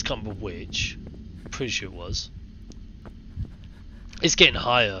 I just can't remember which. Pretty sure it was. It's getting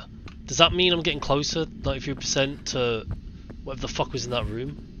higher. Does that mean I'm getting closer, 93%, to whatever the fuck was in that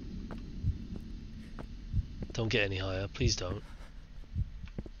room? Don't get any higher, please don't.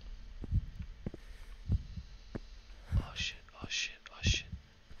 Oh shit, oh shit, oh shit.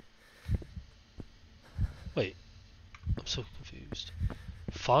 Wait, I'm so confused.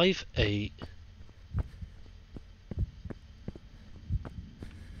 5, 8.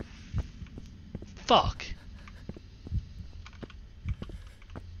 Fuck.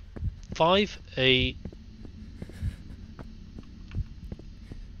 5, 8.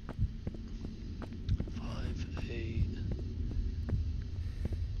 5, 8.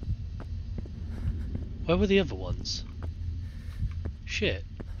 Where were the other ones? Shit.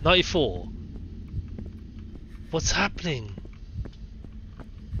 94. What's happening?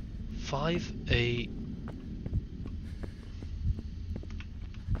 5, 8.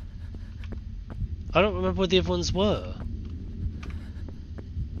 I don't remember where the other ones were.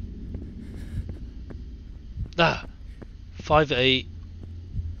 Ah! 5, 8.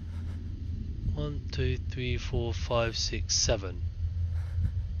 1, 2, 3, 4, 5, 6, 7.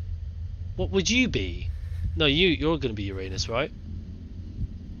 What would you be? No, you're going to be Uranus, right?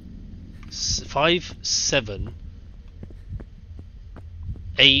 5, 7,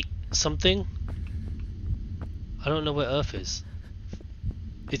 8 something? I don't know where Earth is.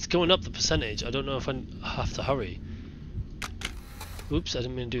 It's going up the percentage. I don't know if I have to hurry. Oops, I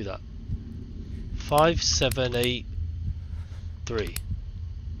didn't mean to do that. 5, 7, 8, 3.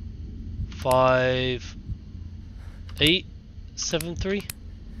 5, 8, 7, 3.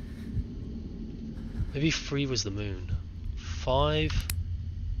 Maybe 3 was the moon. 5,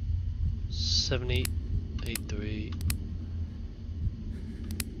 7, 8, 8, 3.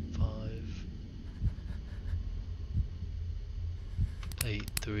 8,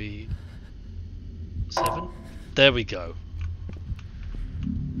 3, 7. There we go.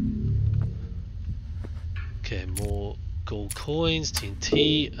 Okay, more gold coins,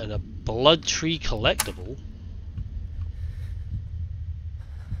 TNT, and a blood tree collectible.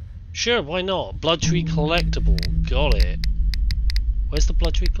 Sure, why not? Blood tree collectible. Got it. Where's the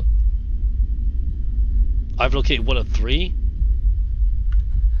blood tree? I've located 1 of 3.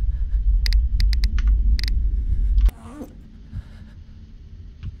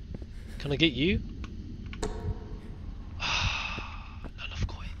 Can I get you? Not enough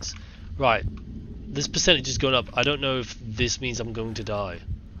coins. Right. This percentage is going up. I don't know if this means I'm going to die.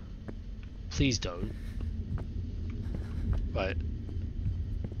 Please don't. Right.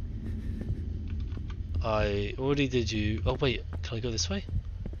 I already did you. Oh wait, can I go this way?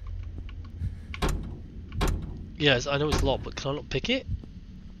 Yes, I know it's locked, but can I not pick it?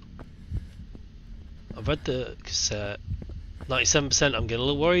 I've read the cassette. 97%. I'm getting a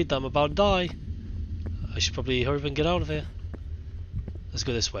little worried that I'm about to die. I should probably hurry up and get out of here. Let's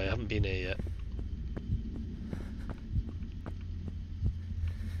go this way. I haven't been here yet.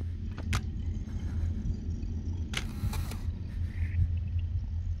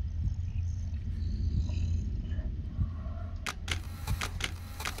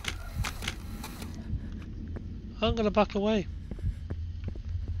 I'm gonna back away.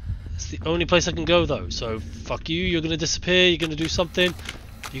 It's the only place I can go though, so fuck you, you're gonna disappear, you're gonna do something.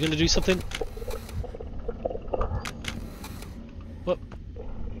 You're gonna do something. What?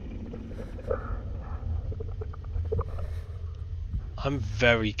 I'm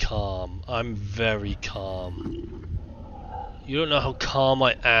very calm. I'm very calm. You don't know how calm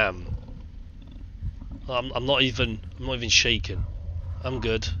I am. I'm not even shaken. I'm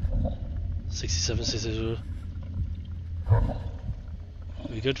good. 67, 67.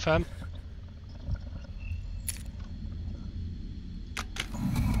 We good, fam?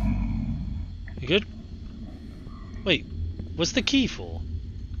 You good? Wait, what's the key for?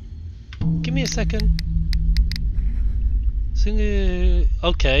 Give me a second.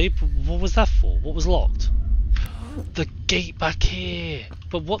 Okay, what was that for? What was locked? The gate back here.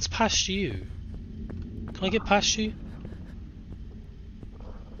 But what's past you? Can I get past you?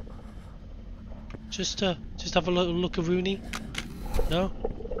 Just have a little look-a-rooney. No?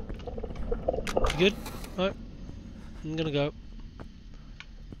 You good? Right. I'm gonna go.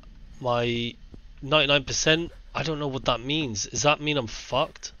 My 99%, I don't know what that means. Does that mean I'm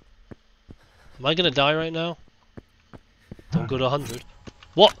fucked? Am I gonna die right now? Don't go to 100.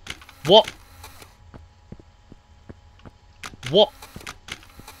 What? What? What?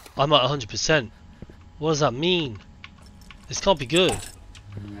 I'm at 100%. What does that mean? This can't be good.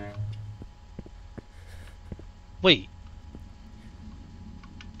 Wait.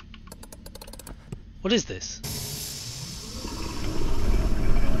 What is this?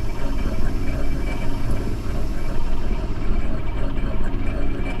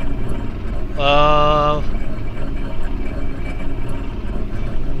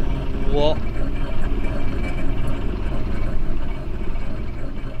 What?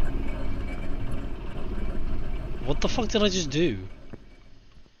 What the fuck did I just do?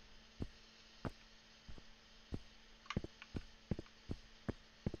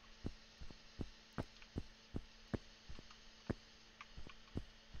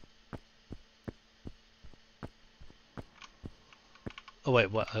 Oh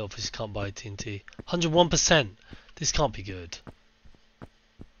wait, what? I obviously can't buy TNT. 101%! This can't be good.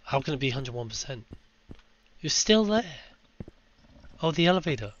 How can it be 101%? You're still there! Oh, the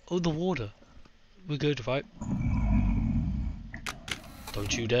elevator. Oh, the water. We're good, right?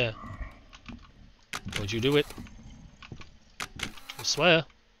 Don't you dare. Don't you do it. I swear.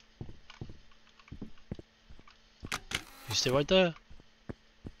 You stay right there.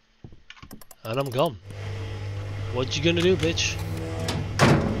 And I'm gone. What you gonna do, bitch?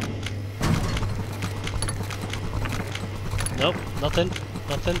 Nope, nothing,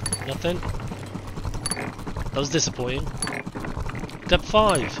 nothing. That was disappointing. Depth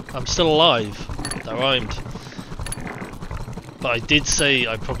 5, I'm still alive. That rhymed. But I did say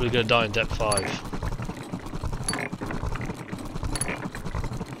I'm probably gonna die in depth 5.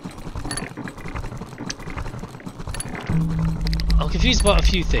 I'm confused about a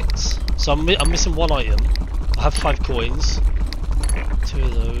few things. So I'm missing one item. I have 5 coins. 2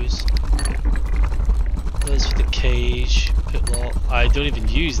 of those. Those for the cage. Pitlock. I don't even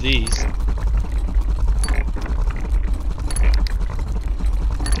use these.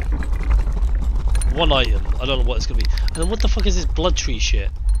 One item. I don't know what it's gonna be. And then what the fuck is this blood tree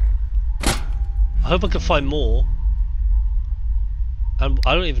shit? I hope I can find more. And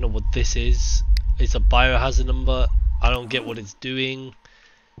I don't even know what this is. It's a biohazard number. I don't get what it's doing.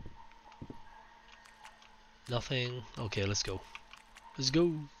 Nothing. Okay, let's go. Let's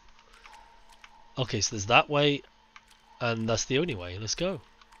go. Okay, so there's that way. And that's the only way. Let's go.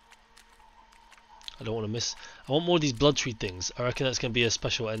 I don't want to miss. I want more of these blood tree things. I reckon that's going to be a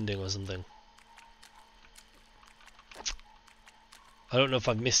special ending or something. I don't know if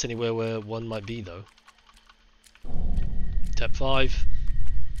I've missed anywhere where one might be though. Step 5.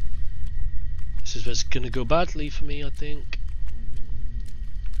 This is where it's going to go badly for me, I think.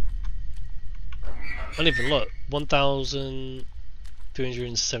 I didn't even look.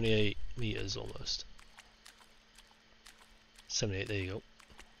 1,378 meters almost. 78, there you go.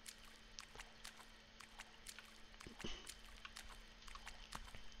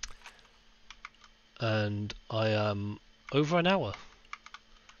 And I am over an hour.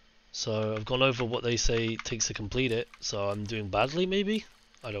 So I've gone over what they say it takes to complete it. So I'm doing badly maybe?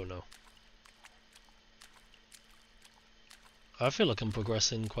 I don't know. I feel like I'm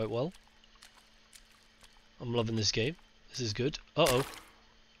progressing quite well. I'm loving this game. This is good. Uh-oh.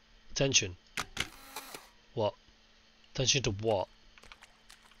 Attention. What? Attention to what?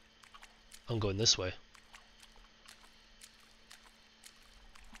 I'm going this way.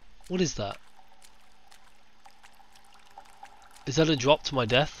 What is that? Is that a drop to my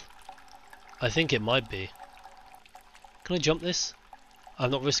death? I think it might be. Can I jump this? I'm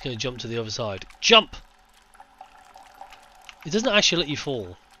not risking a jump to the other side. Jump! It doesn't actually let you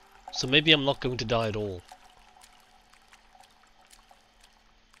fall. So maybe I'm not going to die at all.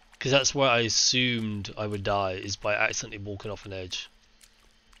 Because that's where I assumed I would die, is by accidentally walking off an edge.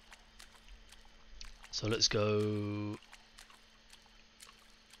 So let's go...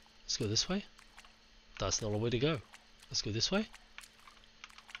 Let's go this way? That's not a way to go. Let's go this way.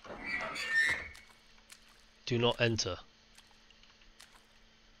 Do not enter.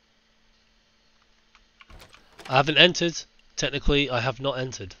 I haven't entered. Technically, I have not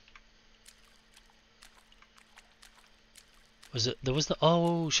entered. Was it? There was no...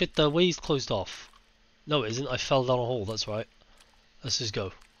 Oh shit, the way's closed off. No it isn't, I fell down a hole, that's right. Let's just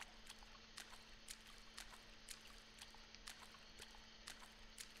go.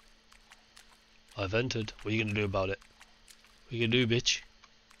 I've entered. What are you gonna do about it? What are you gonna do, bitch?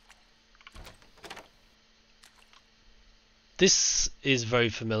 This is very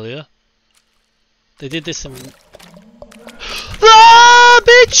familiar. They did this in... Ah,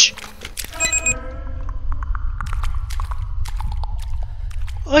 bitch!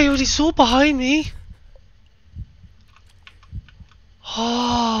 I already saw behind me.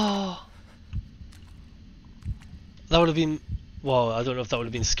 Ah. That would have been... Well, I don't know if that would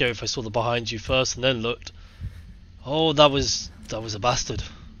have been scary if I saw the behind you first and then looked. Oh, that was a bastard.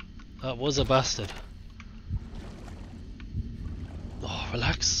 That was a bastard. Oh,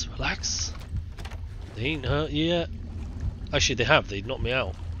 relax, relax. They ain't hurt you yet. Actually, they have. They knocked me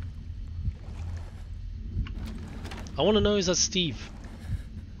out. I want to know, is that Steve?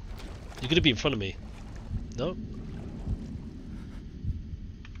 You're going to be in front of me. No?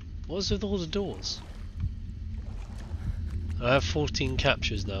 What's with all the doors? I have 14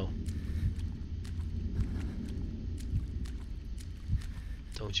 captures now.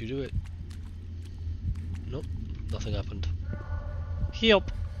 Don't you do it. Nope, nothing happened.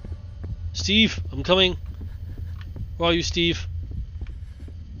 Help! Steve, I'm coming! Where are you, Steve?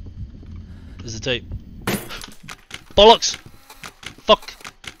 There's the tape. Bollocks! Fuck!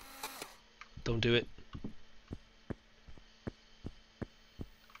 Don't do it.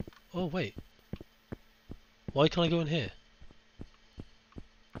 Oh, wait. Why can't I go in here?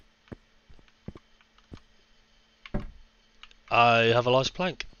 I have a large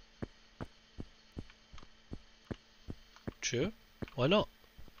plank. Sure. Why not?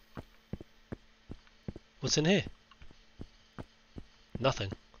 What's in here?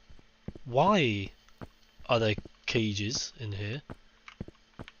 Nothing. Why are there cages in here?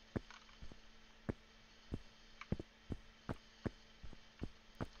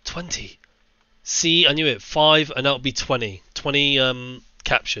 $20. See, I knew it. 5 and that'll be 20. 20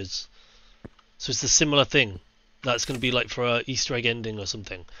 captures. So it's a similar thing. That's going to be like for a Easter egg ending or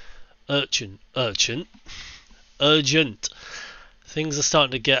something. Urgent. Things are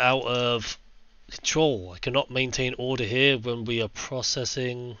starting to get out of control. I cannot maintain order here when we are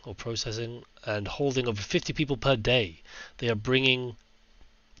processing and holding over 50 people per day. They are bringing...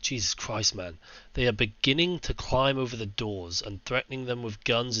 Jesus Christ, man. They are beginning to climb over the doors, and threatening them with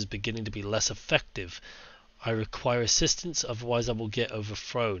guns is beginning to be less effective. I require assistance, otherwise I will get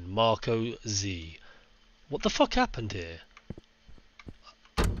overthrown. Marco Z. What the fuck happened here?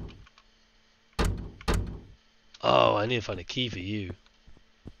 Oh, I need to find a key for you.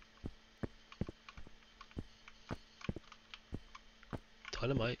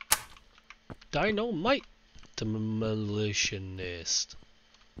 Dynamite. Dynamite! Demolitionist.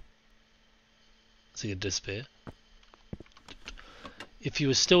 Is he gonna disappear? If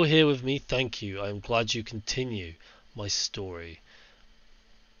you are still here with me, thank you. I am glad you continue my story.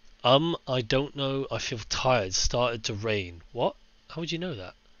 I don't know. I feel tired. Started to rain. What? How would you know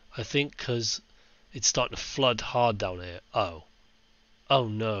that? I think because it's starting to flood hard down here. Oh. Oh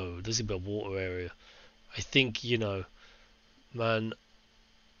no. There's a bit of water area. I think, you know, man,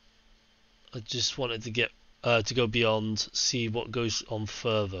 I just wanted to get to go beyond, see what goes on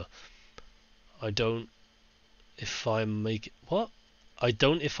further. I don't if I'm making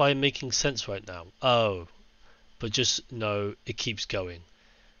sense right now. Oh, but just know it keeps going.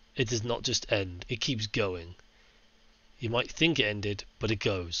 It does not just end. It keeps going. You might think it ended, but it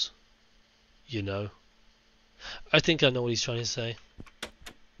goes. You know. I think I know what he's trying to say.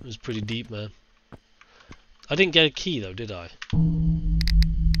 It was pretty deep, man. I didn't get a key though, did I?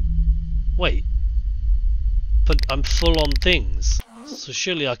 Wait. But I'm full on things. So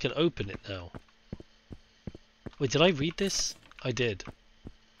surely I can open it now. Wait, did I read this? I did.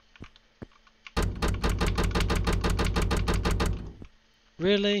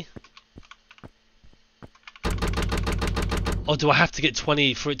 Really? Or do I have to get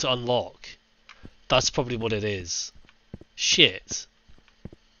 20 for it to unlock? That's probably what it is. Shit.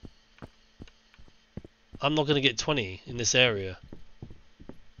 I'm not gonna get 20 in this area.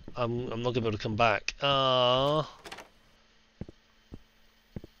 I'm not gonna be able to come back.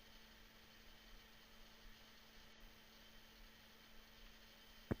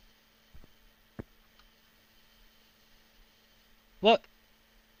 What?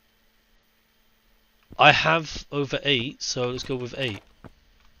 I have over 8, so let's go with 8.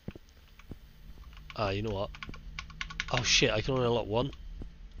 You know what? Oh shit, I can only unlock 1.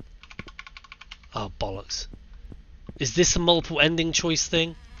 Oh bollocks. Is this a multiple ending choice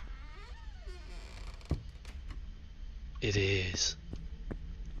thing? It is.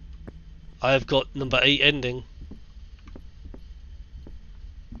 I have got number 8 ending.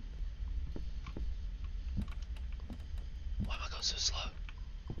 Why am I going so slow?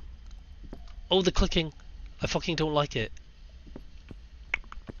 Oh, the clicking. I fucking don't like it.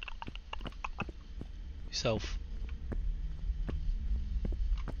 Yourself.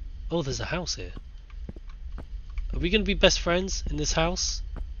 Oh, there's a house here. Are we going to be best friends in this house?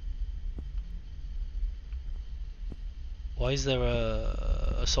 Why is there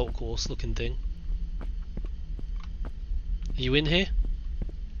a assault course looking thing? Are you in here?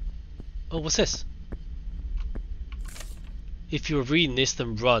 Oh, what's this? If you're reading this,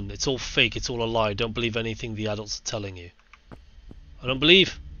 then run. It's all fake, it's all a lie. Don't believe anything the adults are telling you. I don't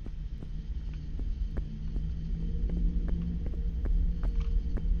believe.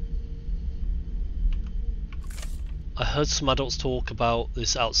 I heard some adults talk about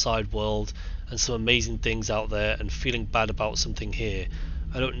this outside world and some amazing things out there and feeling bad about something here.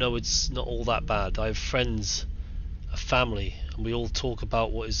 I don't know, it's not all that bad. I have friends, a family, and we all talk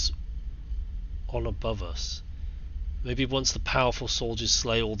about what is on above us. Maybe once the powerful soldiers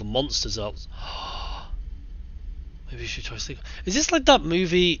slay all the monsters out. Maybe we should try to sleep. Is this like that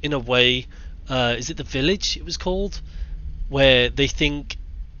movie in a way? Is it The Village? It was called, where they think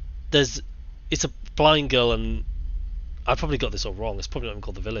it's a blind girl, and I probably got this all wrong. It's probably not even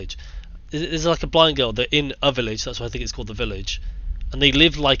called The Village. There's like a blind girl. They're in a village. That's why I think it's called The Village, and they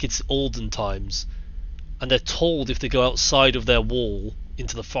live like it's olden times. And they're told if they go outside of their wall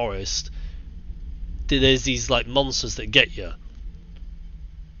into the forest, there's these like monsters that get you.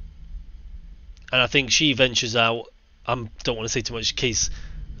 And I think she ventures out. I don't want to say too much in case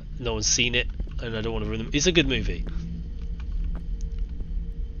no one's seen it, and I don't want to ruin them. It's a good movie.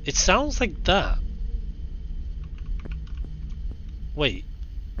 It sounds like that. Wait.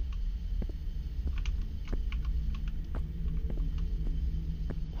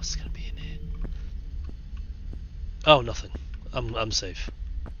 What's gonna be in here? Oh, nothing. I'm safe.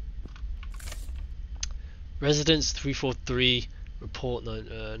 Residents 343 report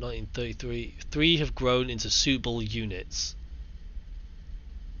 1933. 3 have grown into suitable units.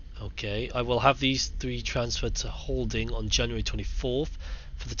 Okay, I will have these 3 transferred to holding on January 24th.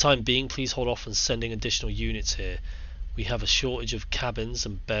 For the time being, please hold off on sending additional units here. We have a shortage of cabins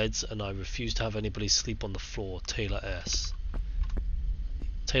and beds, and I refuse to have anybody sleep on the floor. Taylor S.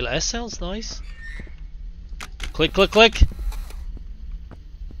 Taylor S sounds nice. Click, click, click!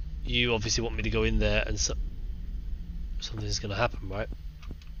 You obviously want me to go in there and something's gonna happen, right?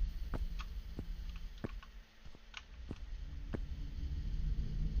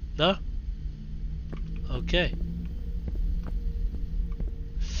 No? Okay.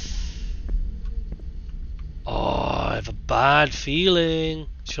 Oh, I have a bad feeling.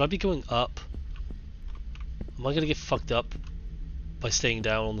 Should I be going up? Am I gonna get fucked up by staying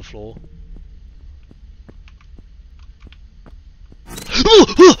down on the floor?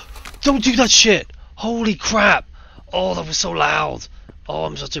 Don't do that shit! Holy crap! Oh, that was so loud! Oh,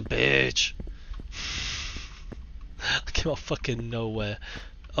 I'm such a bitch. I came out fucking nowhere.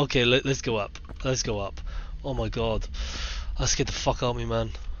 Okay, let's go up. Let's go up. Oh my god. That scared the fuck out of me,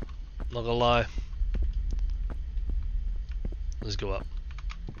 man. Not gonna lie. Let's go up.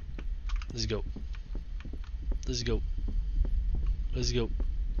 Let's go. Let's go. Let's go.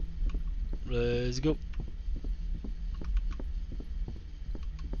 Let's go.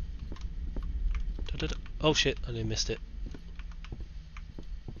 Oh shit, I nearly missed it.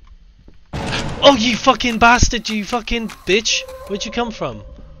 Oh, you fucking bastard, you fucking bitch! Where'd you come from?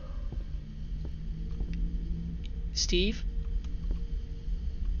 Steve?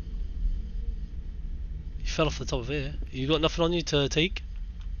 You fell off the top of here. You got nothing on you to take?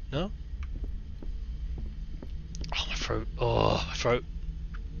 No? Oh, my throat. Oh, my throat.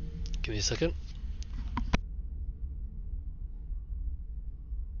 Give me a second.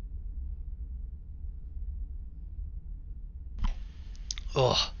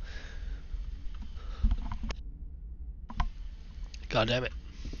 Oh. God damn it.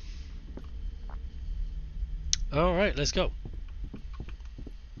 Alright, let's go.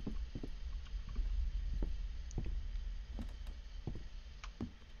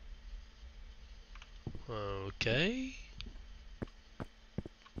 Okay.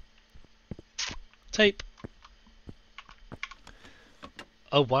 Tape.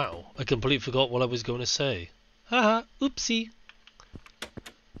 Oh wow, I completely forgot what I was going to say. Haha, oopsie.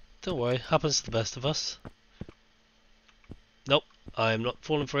 Don't worry, happens to the best of us. Nope, I'm not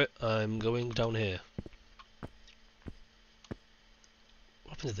falling for it. I'm going down here.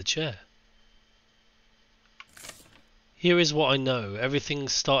 What happened to the chair? Here is what I know. Everything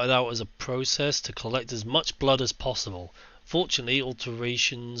started out as a process to collect as much blood as possible. Fortunately,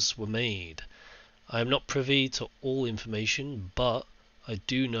 alterations were made. I am not privy to all information, but I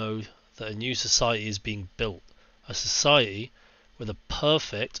do know that a new society is being built. A society where the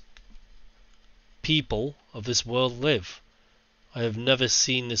perfect people of this world live. I have never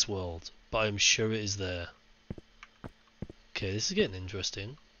seen this world, but I am sure it is there. Okay, this is getting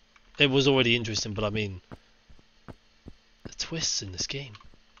interesting. It was already interesting, but I mean, the twists in this game.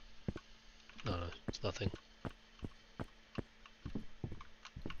 No, it's nothing.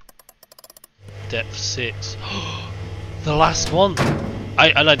 Depth 6. The last one!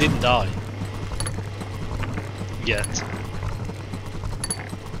 And I didn't die. Yet.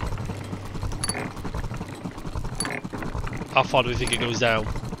 How far do we think it goes down?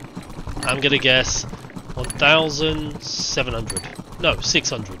 I'm gonna guess 1,700. No,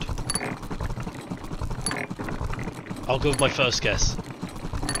 600. I'll go with my first guess.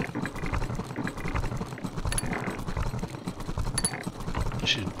 I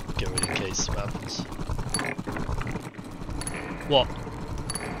should get rid in case what happens. What?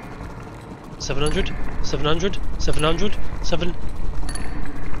 700? 700? 700? 7...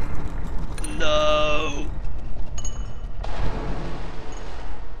 No!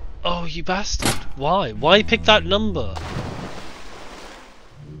 Oh, you bastard. Why? Why pick that number?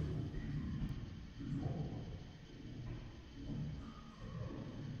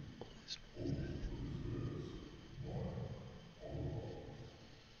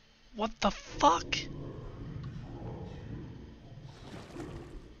 What the fuck?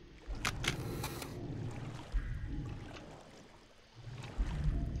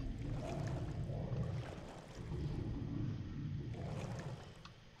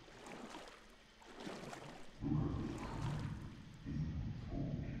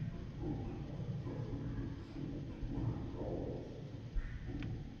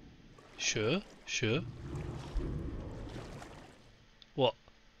 Sure, sure. What?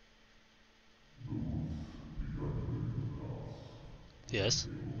 Yes.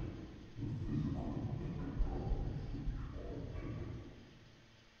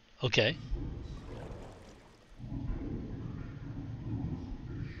 Okay.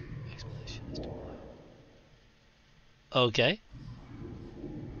 Okay.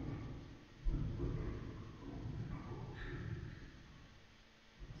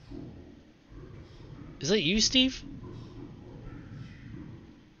 Is that you, Steve?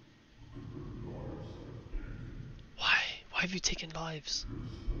 Why? Why have you taken lives?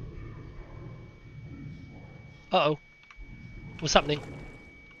 Uh-oh. What's happening?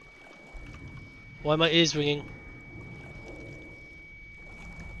 Why are my ears ringing?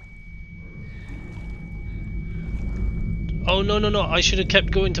 Oh, no, no, no. I should have kept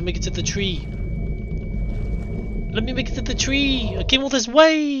going to make it to the tree. Let me make it to the tree. I came all this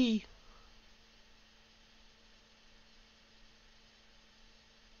way.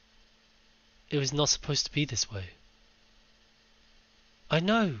 It was not supposed to be this way. I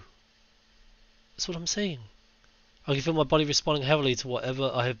know. That's what I'm saying. I can feel my body responding heavily to whatever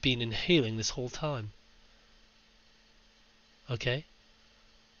I have been inhaling this whole time. Okay.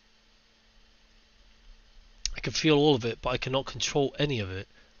 I can feel all of it, but I cannot control any of it.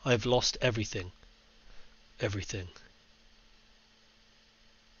 I have lost everything. Everything.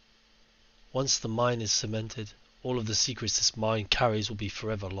 Once the mine is cemented, all of the secrets this mine carries will be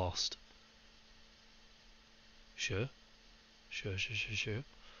forever lost. Sure? Sure.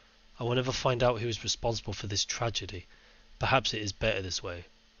 I will never find out who is responsible for this tragedy. Perhaps it is better this way.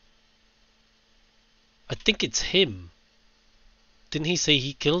 I think it's him. Didn't he say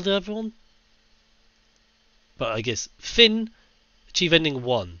he killed everyone? But I guess Finn, achieve ending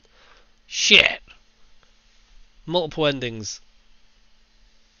 1. Shit! Multiple endings.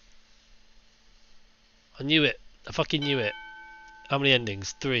 I knew it. I fucking knew it. How many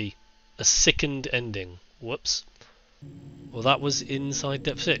endings? 3. A sickened ending. Whoops. Well, that was Inside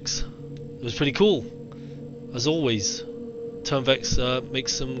Depth 6. It was pretty cool. As always, Turnvex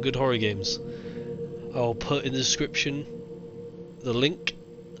makes some good horror games. I'll put in the description the link,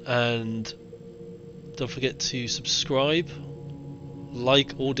 and don't forget to subscribe,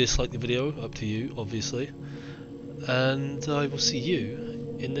 like or dislike the video, up to you obviously, and I will see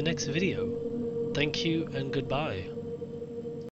you in the next video. Thank you and goodbye.